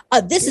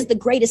 This is the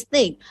greatest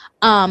thing.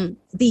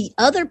 The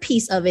other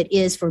piece of it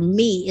is, for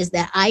me, is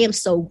that I am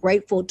so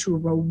grateful to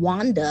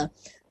Rwanda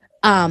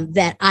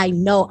that I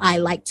know I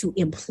like to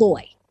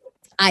employ.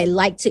 I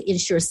like to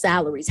ensure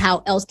salaries.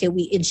 How else can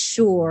we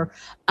ensure,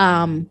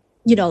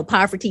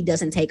 poverty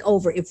doesn't take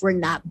over if we're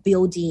not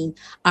building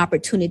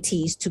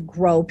opportunities to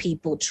grow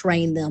people,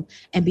 train them,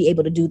 and be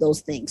able to do those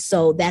things?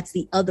 So that's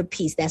the other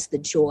piece. That's the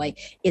joy,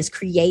 is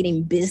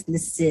creating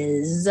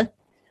businesses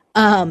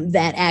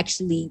that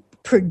actually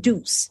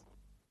produce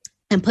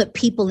and put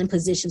people in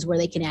positions where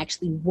they can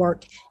actually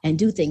work and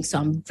do things. So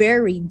I'm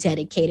very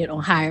dedicated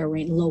on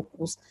hiring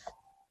locals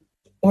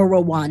or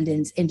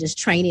Rwandans and just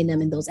training them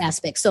in those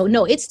aspects. So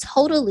no, it's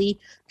totally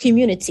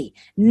community.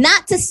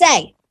 Not to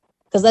say,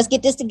 because let's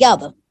get this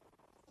together,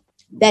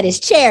 that is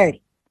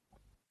charity.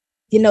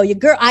 You know, your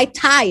girl, I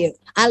tired.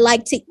 I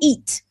like to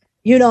eat.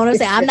 You know what I'm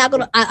saying? I'm not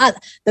going to,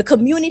 the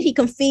community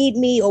can feed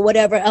me or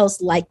whatever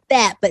else like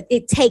that, but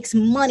it takes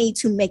money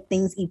to make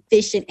things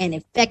efficient and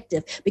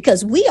effective,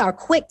 because we are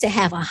quick to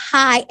have a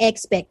high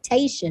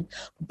expectation,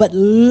 but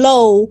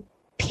low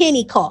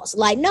penny cost.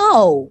 Like,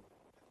 no.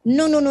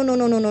 Let's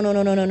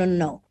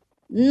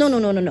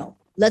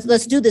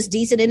do this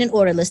decent and in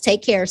order. Let's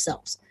take care of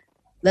ourselves.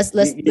 Let's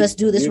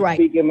do this right.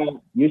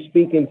 You're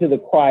speaking to the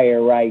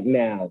choir right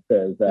now,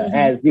 because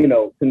as you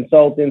know,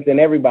 consultants, and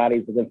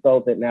everybody's a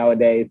consultant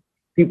nowadays.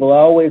 People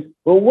always,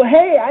 well,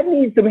 hey, I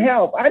need some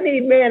help. I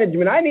need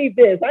management. I need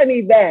this. I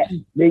need that.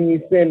 Then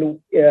you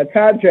send a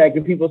contract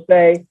and people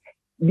say,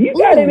 do you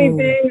got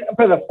anything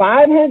for the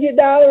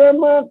 $500 a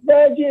month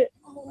budget?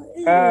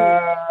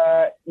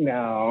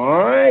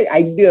 No,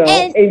 I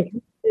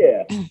don't.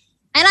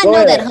 And I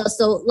know that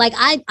hustle, like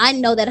I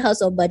know that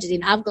hustle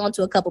budgeting. I've gone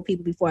to a couple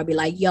people before. I'd be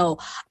like, yo,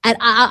 and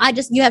I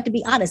just, you have to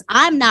be honest.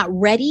 I'm not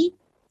ready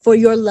for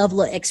your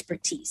level of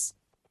expertise.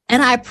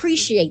 And I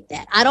appreciate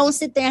that. I don't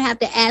sit there and have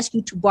to ask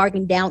you to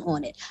bargain down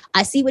on it.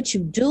 I see what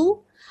you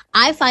do.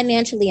 I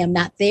financially am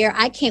not there.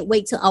 I can't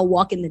wait till I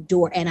walk in the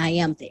door and I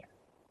am there.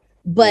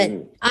 But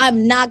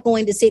I'm not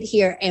going to sit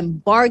here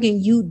and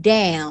bargain you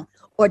down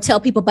or tell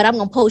people, but I'm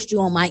going to post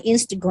you on my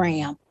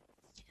Instagram.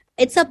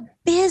 It's a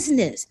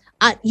business.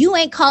 You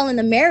ain't calling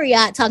the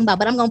Marriott talking about,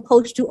 but I'm going to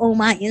post you on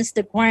my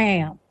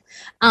Instagram.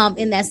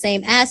 In that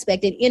same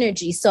aspect and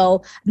energy.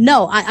 So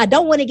no, I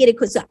don't want to get it,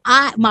 because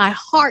my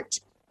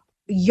heart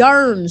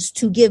yearns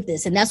to give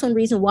this. And that's one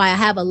reason why I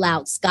have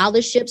allowed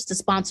scholarships to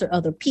sponsor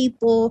other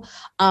people.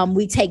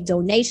 We take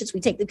donations,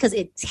 because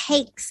it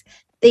takes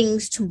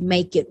things to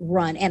make it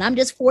run. And I'm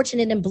just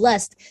fortunate and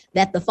blessed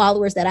that the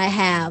followers that I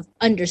have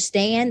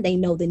understand, they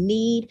know the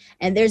need,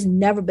 and there's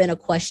never been a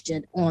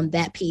question on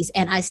that piece.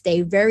 And I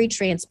stay very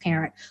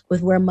transparent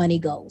with where money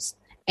goes.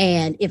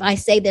 And if I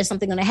say there's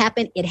something going to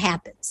happen, it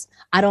happens.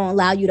 I don't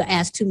allow you to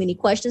ask too many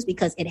questions,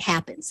 because it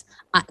happens.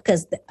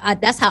 Because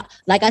that's how,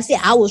 like I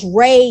said, I was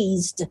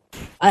raised.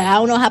 I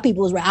don't know how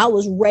people was raised. I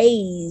was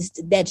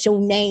raised that your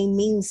name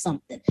means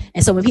something.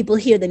 And so when people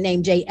hear the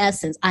name J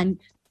Essence,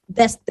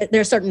 there's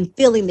a certain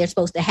feeling they're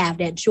supposed to have,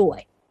 that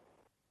joy.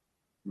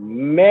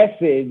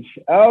 Message.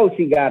 Oh,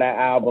 she got an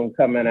album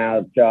coming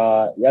out,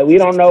 y'all. Yeah, we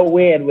don't know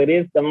when, but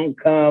it's gonna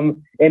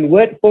come. In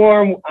what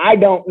form, I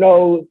don't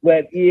know,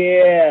 but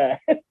yeah.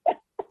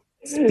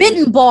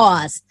 Spitting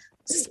bars.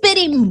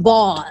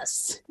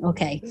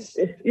 Okay.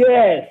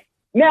 Yes.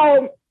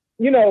 Now,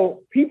 you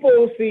know,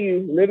 people see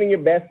you living your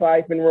best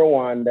life in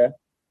Rwanda.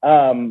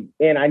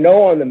 And I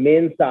know on the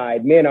men's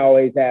side, men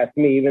always ask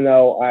me, even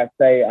though I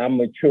say I'm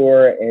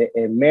mature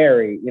and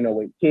married, you know,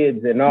 with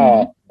kids and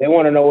all, they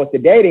want to know what the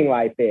dating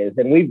life is.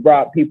 And we've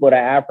brought people to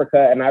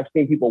Africa, and I've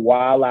seen people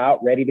wild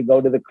out, ready to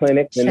go to the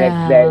clinic the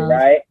next day,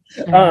 right?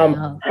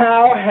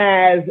 How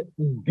has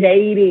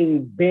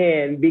dating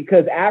been?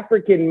 Because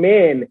African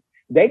men,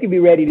 they can be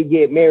ready to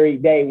get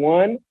married day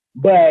one,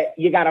 but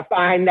you got to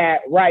find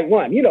that right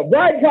one. You know,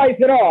 bride price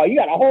and all. You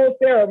got a whole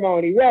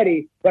ceremony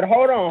ready. But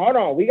hold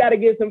on. We got to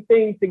get some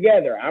things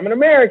together. I'm an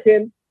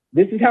American.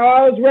 This is how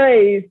I was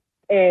raised.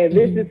 And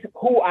this is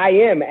who I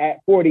am at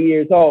 40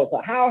 years old.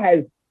 So how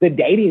has the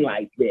dating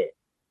life been?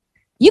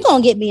 You're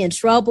going to get me in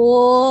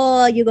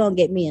trouble. I got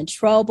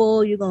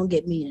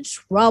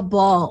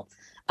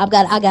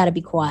to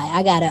be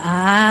quiet.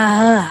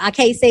 I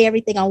can't say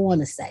everything I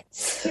want to say.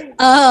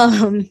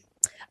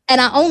 And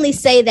I only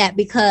say that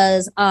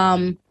because,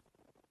 one,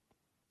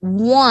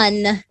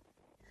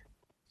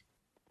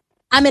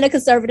 I'm in a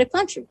conservative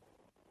country.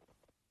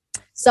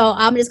 So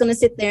I'm just going to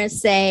sit there and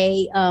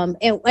say, and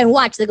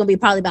watch, there's going to be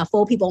probably about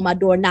 4 people on my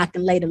door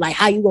knocking later. Like,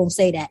 how you going to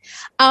say that?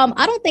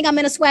 I don't think I'm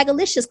in a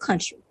swagalicious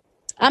country.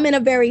 I'm in a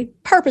very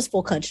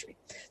purposeful country.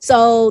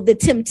 So the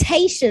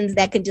temptations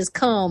that can just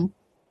come,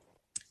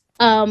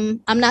 I'm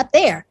not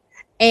there.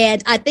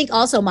 And I think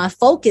also my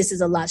focus is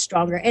a lot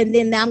stronger. And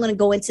then now I'm going to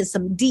go into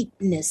some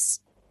deepness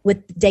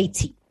with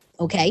dating.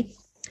 Okay.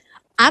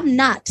 I'm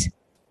not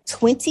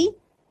 20.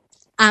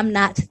 I'm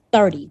not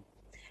 30.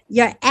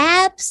 Your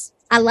abs,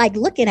 I like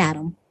looking at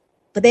them,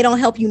 but they don't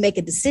help you make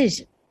a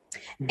decision.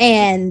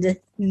 And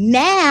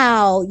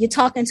now you're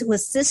talking to a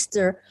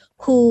sister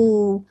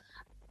who,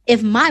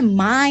 if my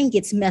mind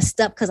gets messed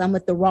up because I'm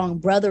with the wrong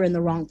brother in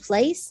the wrong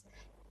place,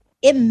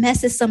 it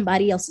messes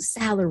somebody else's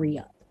salary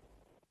up.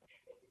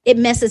 It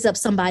messes up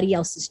somebody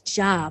else's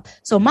job.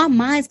 So my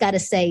mind's got to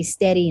stay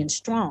steady and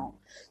strong.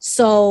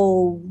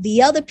 So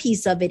the other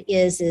piece of it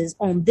is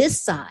on this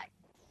side,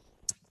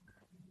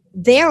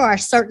 there are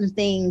certain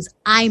things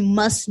I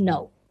must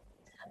know.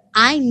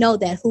 I know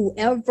that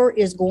whoever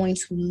is going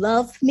to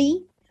love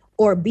me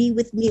or be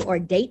with me or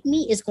date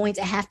me is going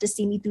to have to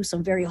see me through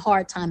some very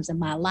hard times in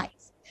my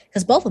life,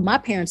 because both of my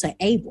parents are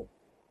able.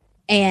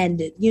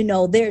 And, you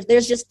know,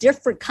 there's just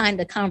different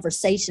kind of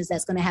conversations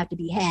that's going to have to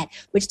be had,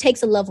 which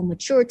takes a level of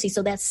maturity.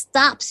 So that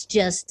stops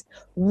just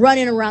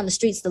running around the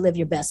streets to live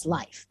your best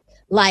life.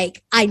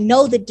 Like, I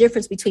know the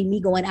difference between me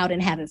going out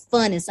and having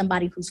fun and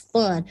somebody who's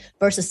fun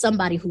versus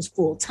somebody who's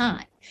full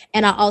time.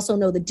 And I also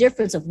know the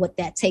difference of what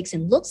that takes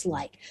and looks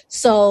like.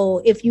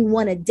 So if you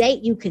want to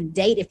date, you can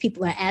date. If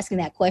people are asking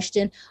that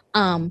question,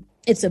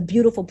 it's a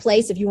beautiful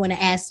place. If you want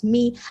to ask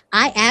me,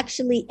 I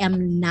actually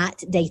am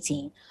not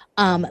dating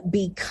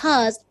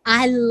because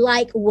I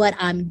like what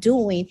I'm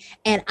doing.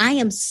 And I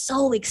am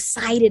so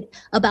excited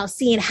about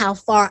seeing how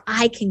far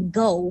I can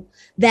go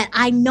that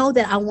I know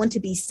that I want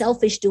to be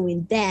selfish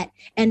doing that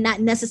and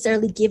not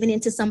necessarily giving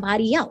into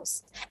somebody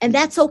else. And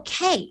that's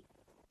okay.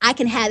 I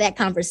can have that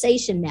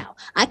conversation now.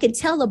 I can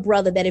tell a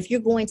brother that if you're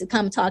going to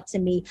come talk to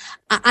me,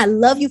 I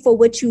love you for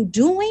what you're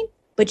doing,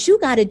 but you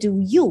got to do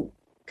you,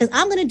 because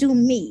I'm going to do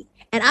me.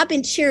 And I've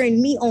been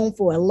cheering me on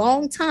for a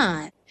long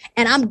time,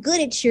 and I'm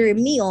good at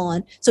cheering me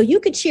on. So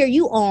you could cheer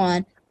you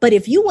on. But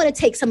if you want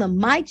to take some of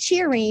my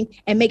cheering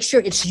and make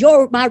sure it's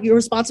your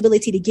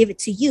responsibility to give it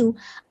to you,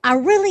 I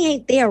really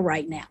ain't there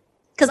right now,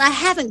 because I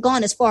haven't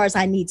gone as far as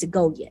I need to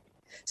go yet.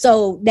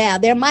 So now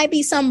there might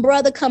be some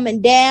brother coming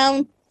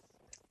down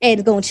and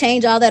it's going to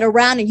change all that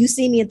around, and you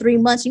see me in 3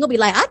 months, you're going to be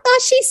like, I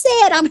thought she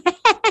said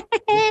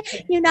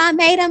I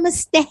made a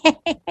mistake.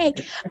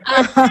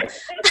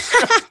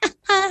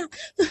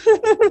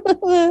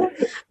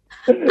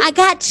 I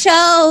got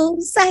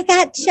chose.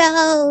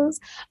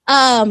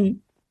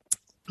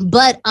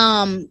 But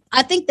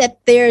I think that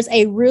there's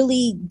a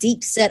really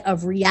deep set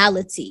of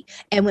reality.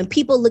 And when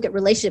people look at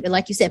relationship, and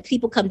like you said,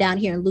 people come down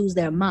here and lose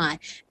their mind.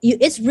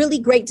 It's really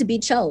great to be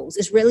chose.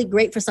 It's really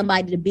great for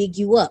somebody to big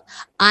you up.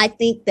 I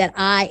think that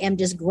I am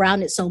just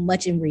grounded so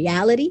much in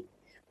reality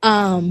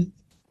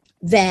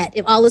that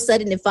if all of a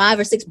sudden, if 5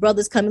 or 6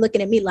 brothers come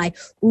looking at me like,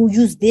 ooh,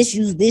 use this,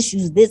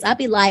 I'd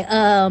be like,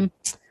 I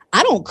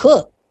don't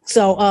cook.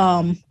 So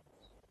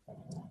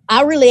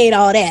I really ain't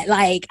all that.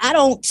 Like, I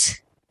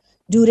don't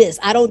do this,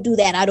 I don't do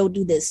that, I don't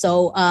do this.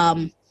 So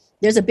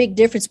there's a big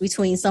difference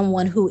between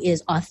someone who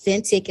is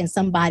authentic and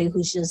somebody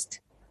who's just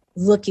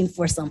looking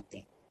for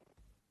something.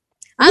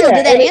 I don't know,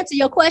 did that answer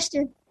your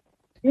question?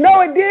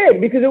 No, it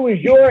did, because it was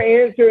your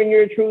answer and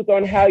your truth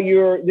on how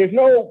there's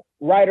no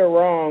right or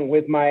wrong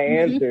with my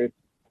answers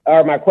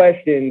or my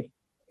questions,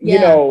 you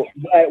know,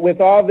 but with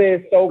all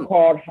this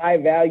so-called high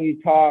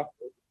value talk,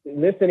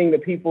 listening to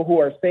people who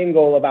are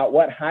single about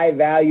what high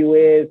value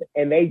is,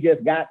 and they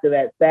just got to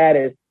that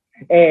status.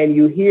 And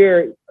you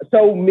hear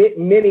so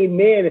many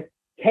men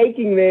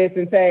taking this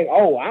and saying,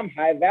 oh, I'm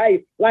high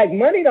value. Like,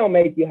 money don't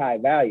make you high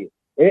value.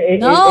 It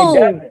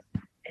doesn't.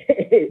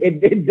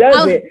 It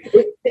doesn't.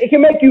 It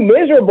can make you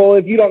miserable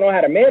if you don't know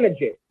how to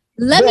manage it.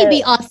 Let me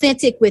be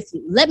authentic with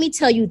you. Let me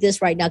tell you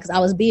this right now, because I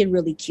was being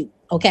really cute,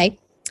 okay?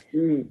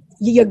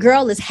 Your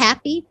girl is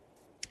happy.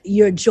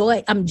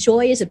 I'm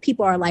joyous. And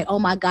people are like, oh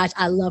my gosh,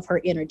 I love her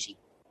energy.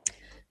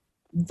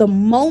 The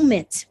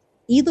moment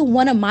either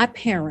one of my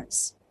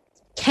parents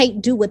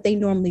can't do what they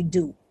normally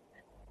do,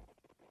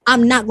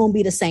 I'm not going to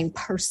be the same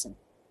person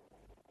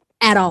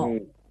at all.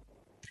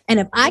 And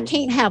if I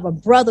can't have a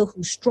brother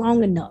who's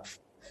strong enough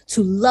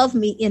to love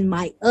me in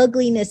my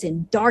ugliness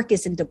and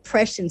darkest and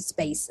depression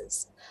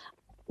spaces,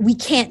 we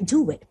can't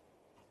do it.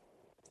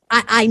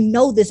 I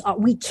know this,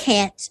 we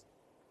can't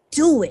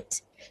do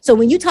it. So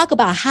when you talk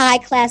about high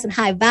class and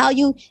high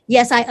value,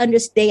 yes, I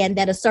understand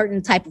that a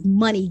certain type of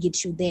money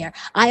gets you there.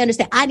 I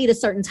understand I need a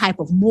certain type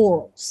of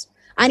morals.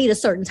 I need a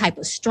certain type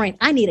of strength.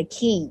 I need a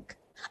king.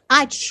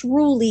 I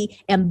truly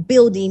am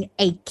building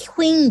a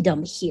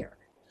kingdom here.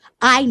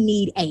 I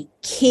need a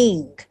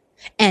king.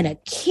 And a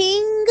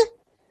king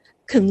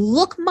can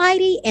look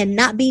mighty and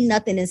not be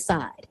nothing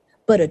inside.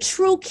 But a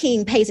true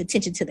king pays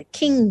attention to the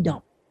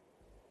kingdom.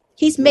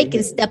 He's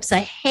making steps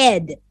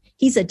ahead.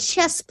 He's a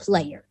chess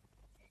player.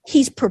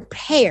 He's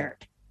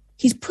prepared.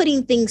 He's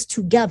putting things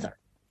together.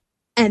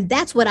 And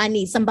that's what I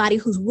need, somebody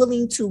who's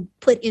willing to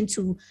put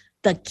into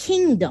the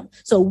kingdom.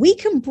 So we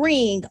can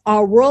bring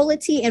our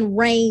royalty and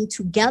reign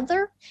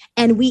together,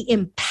 and we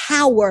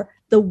empower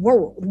the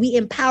world. We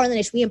empower the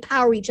nation. We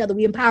empower each other.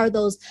 We empower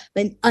those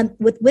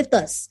with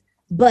us.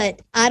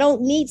 But I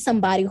don't need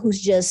somebody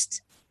who's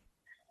just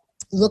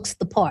looks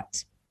the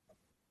part.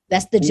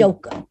 That's the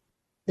Joker.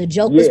 The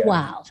Joker's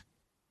wild.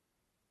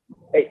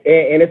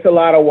 And it's a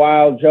lot of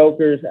wild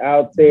jokers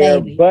out there.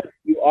 Baby. But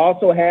you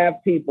also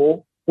have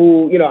people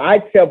who, you know, I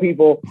tell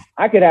people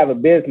I could have a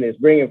business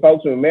bringing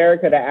folks from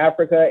America to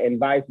Africa and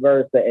vice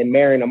versa and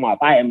marrying them off.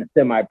 I am a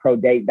semi-pro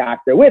date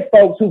doctor with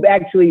folks who've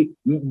actually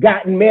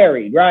gotten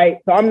married, right?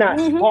 So I'm not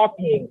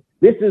talking.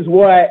 This is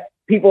what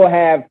people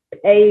have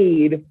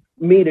paid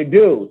me to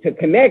do, to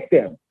connect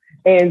them.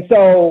 And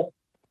so,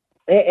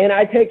 and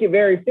I take it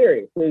very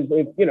serious.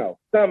 If, you know,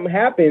 something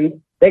happens,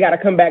 they got to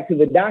come back to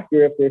the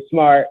doctor if they're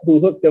smart,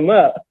 who hooked them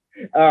up.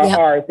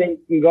 Or things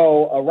can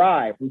go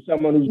awry from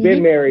someone who's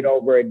been married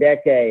over a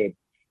decade,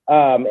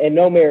 and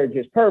no marriage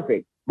is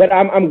perfect. But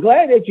I'm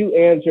glad that you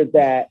answered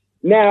that.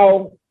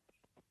 Now,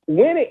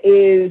 when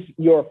is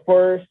your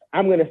first,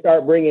 I'm going to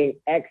start bringing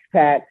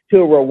expats to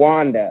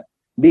Rwanda,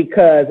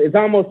 because it's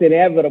almost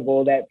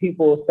inevitable that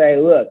people say,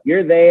 look,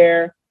 you're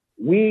there.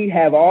 We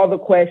have all the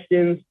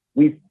questions.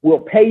 we'll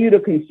pay you to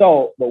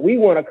consult, but we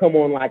want to come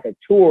on like a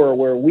tour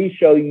where we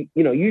show you,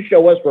 you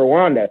show us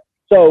Rwanda.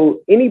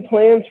 So any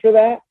plans for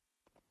that?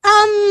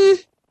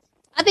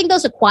 I think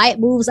those are quiet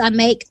moves I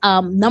make.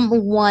 Number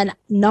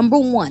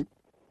one,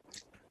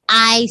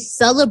 I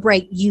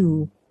celebrate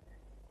you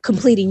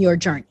completing your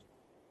journey.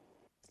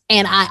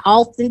 And I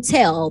often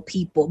tell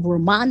people,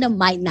 Rwanda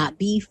might not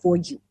be for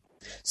you.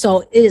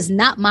 So it is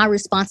not my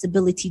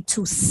responsibility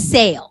to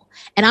sell.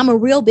 And I'm a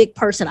real big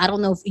person. I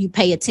don't know if you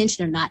pay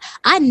attention or not.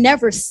 I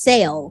never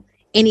sell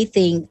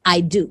anything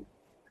I do.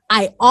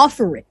 I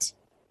offer it.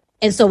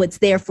 And so it's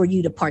there for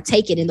you to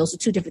partake in. And those are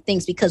two different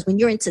things, because when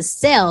you're into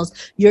sales,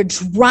 you're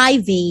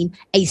driving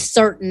a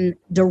certain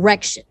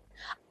direction.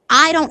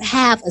 I don't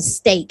have a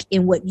stake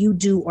in what you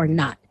do or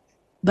not,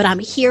 but I'm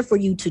here for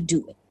you to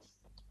do it.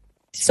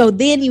 So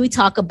then we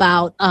talk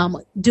about,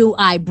 do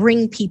I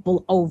bring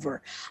people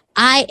over?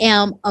 I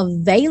am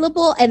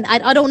available, and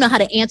I don't know how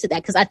to answer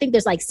that, because I think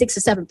there's like 6 or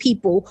 7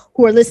 people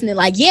who are listening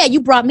like, yeah, you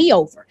brought me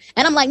over.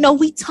 And I'm like, no,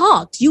 we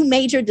talked. You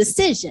made your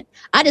decision.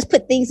 I just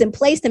put things in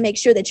place to make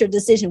sure that your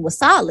decision was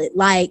solid.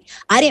 Like,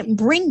 I didn't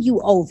bring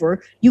you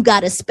over. You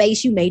got a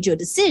space. You made your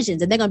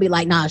decisions. And they're going to be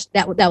like, nah,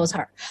 that was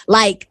her.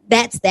 Like,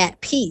 that's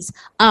that piece.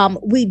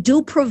 We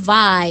do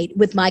provide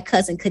with My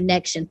Cousin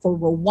Connection for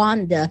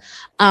Rwanda,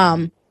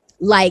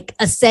 like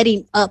a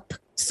setting up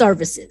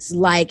services.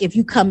 Like, if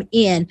you come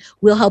in,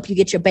 we'll help you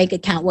get your bank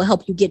account. We'll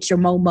help you get your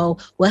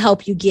Momo. We'll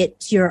help you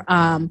get your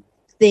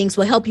things.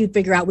 We'll help you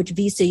figure out which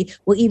visa.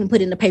 We'll even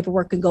put in the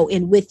paperwork and go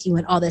in with you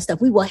and all that stuff.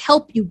 We will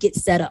help you get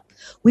set up.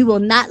 We will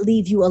not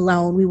leave you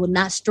alone. We will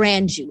not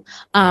strand you.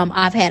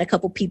 I've had a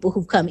couple people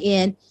who've come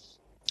in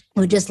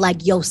who just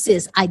like, yo,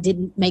 sis, I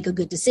didn't make a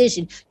good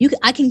decision.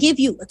 I can give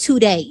you 2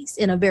 days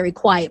in a very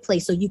quiet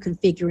place so you can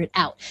figure it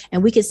out.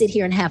 And we can sit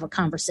here and have a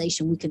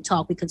conversation. We can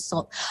talk, we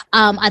consult.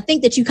 I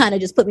think that you kind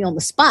of just put me on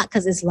the spot,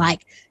 because it's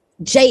like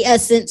J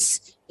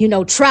Essence,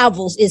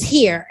 Travels is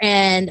here.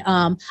 And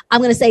I'm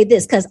going to say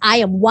this, because I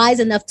am wise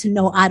enough to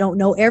know I don't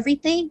know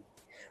everything.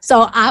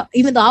 So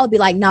even though I would be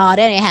like, nah, that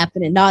ain't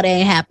happening. No, that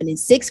ain't happening.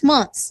 6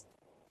 months,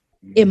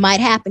 it might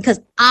happen, because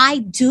I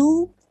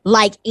do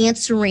like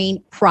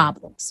answering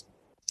problems.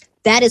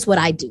 That is what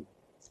I do.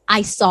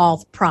 I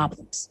solve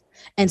problems.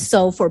 And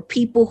so for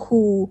people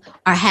who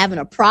are having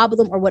a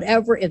problem or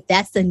whatever, if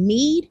that's the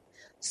need,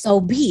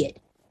 so be it.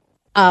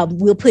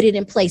 We'll put it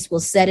in place. We'll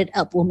set it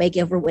up. We'll make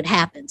what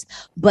happens.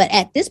 But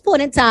at this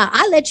point in time,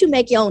 I let you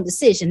make your own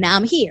decision. Now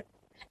I'm here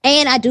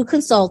and I do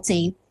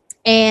consulting.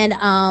 And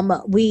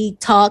we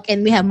talk,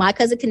 and we have My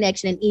Cousin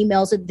Connection, and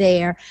emails are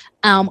there.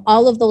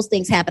 All of those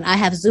things happen. I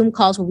have Zoom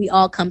calls where we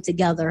all come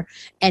together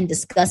and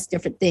discuss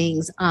different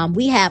things.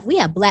 We have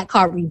Black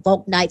Card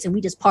Revoke nights, and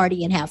we just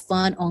party and have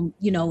fun on,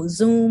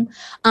 Zoom.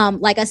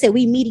 Like I said,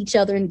 we meet each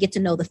other and get to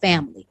know the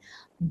family.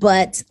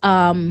 But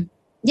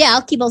yeah,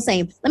 I'll keep on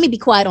saying, let me be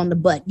quiet on the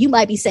butt. You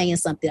might be saying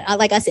something.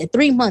 Like I said,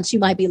 3 months, you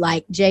might be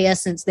like, J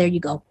Essence, there you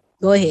go.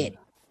 Go ahead.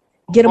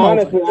 Get them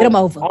over. Get them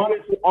over.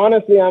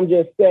 Honestly, I'm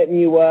just setting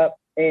you up,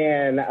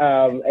 and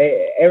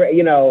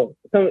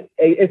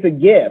it's a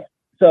gift,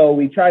 so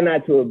we try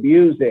not to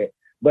abuse it.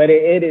 But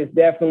it is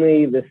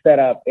definitely the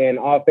setup, and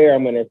off air,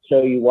 I'm going to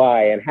show you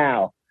why and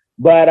how.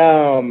 But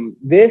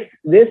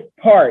this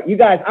part, you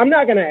guys, I'm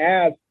not going to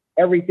ask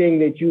everything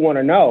that you want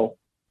to know,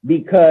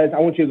 because I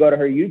want you to go to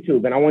her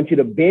YouTube, and I want you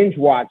to binge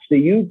watch the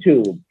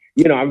YouTube.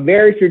 I'm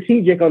very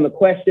strategic on the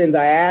questions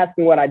I ask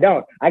and what I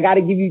don't. I got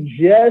to give you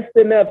just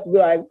enough to be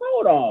like,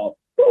 hold on,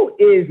 who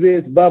is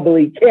this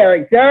bubbly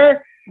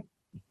character?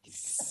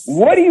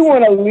 What do you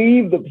want to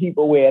leave the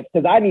people with?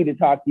 Because I need to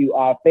talk to you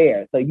off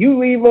air. So you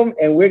leave them,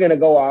 and we're going to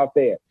go off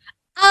air.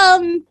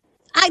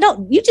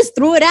 You just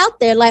threw it out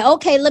there. Like,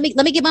 okay, let me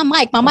get my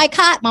mic. My mic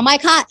hot.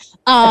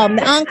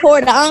 The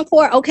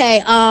encore.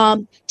 Okay.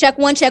 Check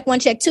 1,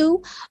 check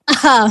 2.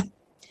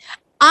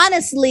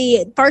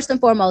 Honestly, first and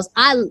foremost,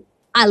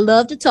 I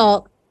love to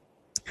talk.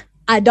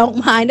 I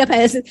don't mind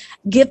a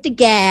gift of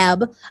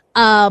gab.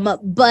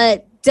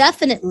 But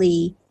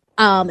definitely,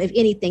 if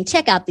anything,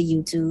 check out the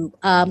YouTube.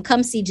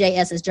 Come see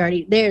JS's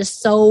journey. There's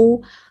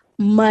so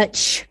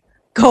much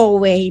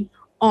going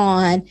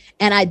on,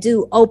 and I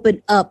do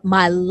open up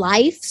my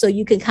life so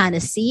you can kind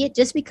of see it,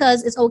 just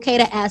because it's okay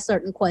to ask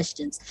certain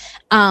questions.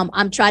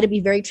 I'm trying to be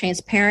very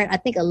transparent. I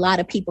think a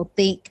lot of people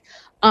think,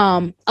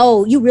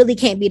 oh, you really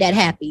can't be that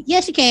happy.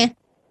 Yes, you can.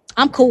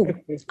 I'm cool.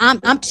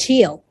 I'm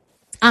chill.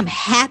 I'm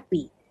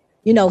happy.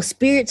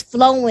 Spirits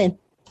flowing.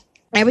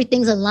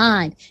 Everything's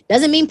aligned.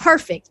 Doesn't mean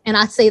perfect. And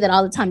I say that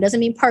all the time. Doesn't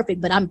mean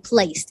perfect, but I'm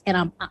placed, and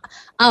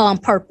I'm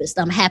purposed.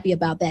 I'm happy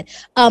about that.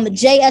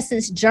 J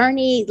Essence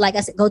Journey, like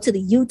I said, go to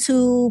the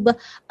YouTube.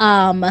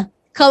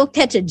 Go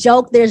catch a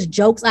joke. There's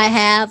jokes I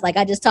have. Like,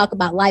 I just talk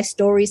about life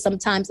stories.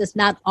 Sometimes it's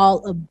not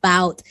all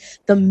about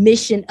the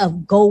mission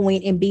of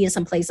going and being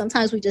someplace.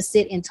 Sometimes we just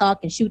sit and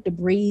talk and shoot the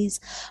breeze.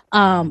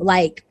 I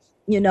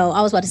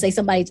was about to say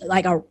somebody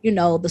like,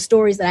 the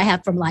stories that I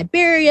have from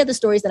Liberia, the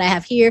stories that I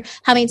have here,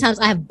 how many times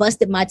I have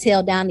busted my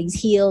tail down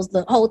these hills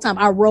the whole time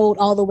I rode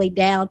all the way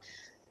down.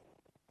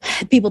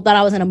 People thought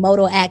I was in a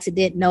moto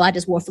accident. No, I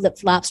just wore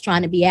flip-flops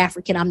trying to be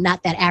African. I'm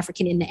not that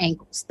African in the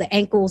ankles. The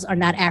ankles are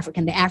not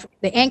African.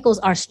 The ankles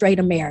are straight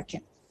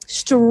American.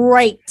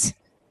 Straight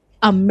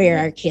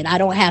American. I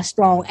don't have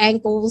strong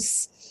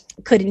ankles.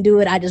 Couldn't do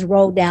it. I just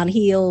rolled down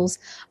heels.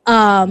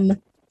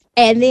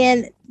 And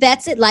then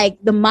that's it. Like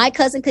the My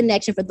Cousin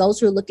Connection, for those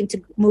who are looking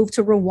to move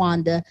to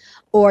Rwanda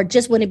or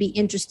just want to be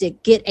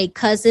interested, get a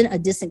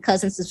distant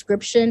cousin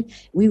subscription.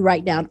 We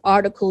write down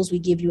articles. We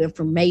give you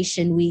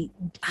information. We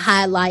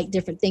highlight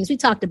different things. We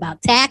talked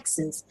about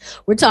taxes.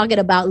 We're talking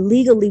about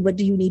legally, what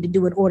do you need to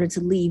do in order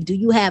to leave? Do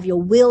you have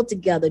your will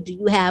together? Do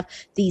you have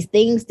these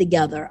things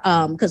together?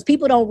 Because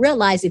people don't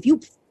realize if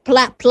you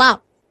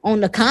plop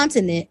on the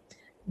continent,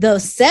 the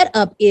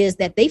setup is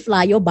that they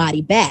fly your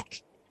body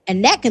back.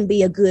 And that can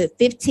be a good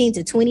 15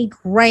 to 20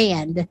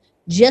 grand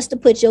just to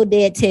put your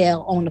dead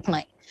tail on the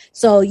plane.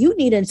 So you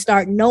need to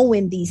start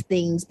knowing these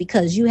things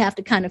because you have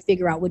to kind of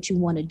figure out what you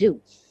want to do.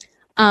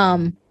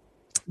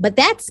 But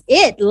that's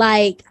it.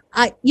 Like,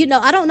 I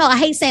don't know. I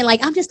hate saying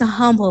like, I'm just a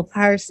humble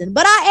person,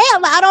 but I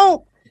am.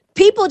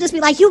 People just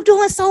be like, you're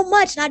doing so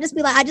much. And I just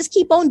be like, I just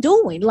keep on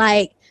doing.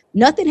 Like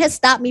nothing has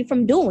stopped me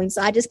from doing.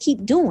 So I just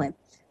keep doing.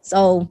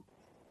 So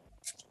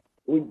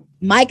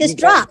mic is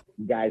dropped.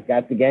 You guys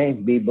got the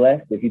game. Be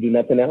blessed. If you do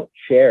nothing else,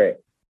 share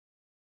it.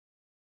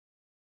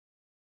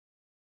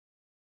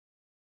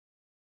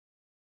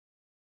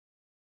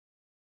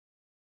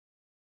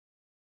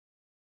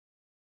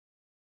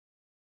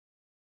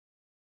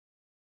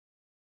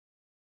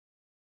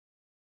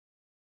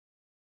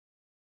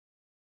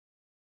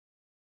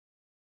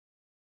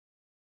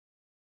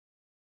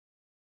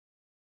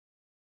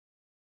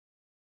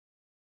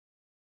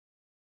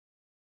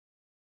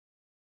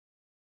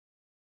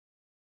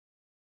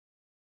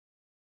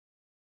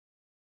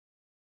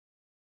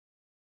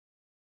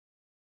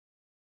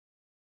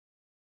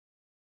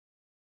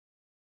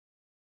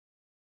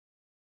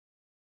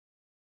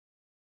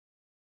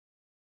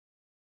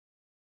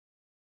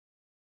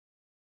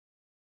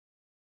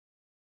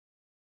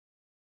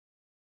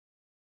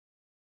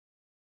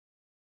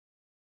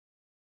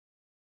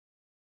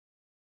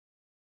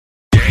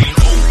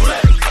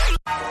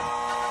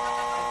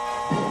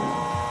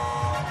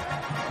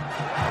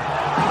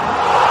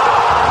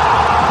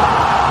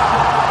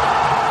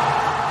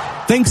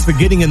 Thanks for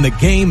getting in the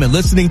game and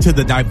listening to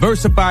the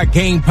Diversified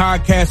Game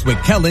Podcast with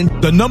Kellen,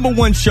 the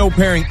 #1 show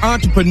pairing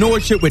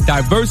entrepreneurship with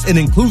diverse and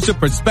inclusive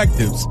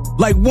perspectives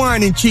like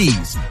wine and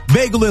cheese,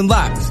 bagel and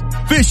lox,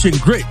 fish and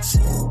grits.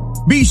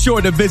 Be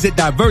sure to visit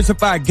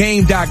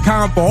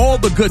diversifiedgame.com for all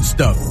the good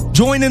stuff.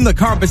 Join in the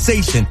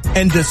conversation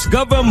and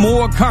discover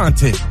more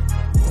content.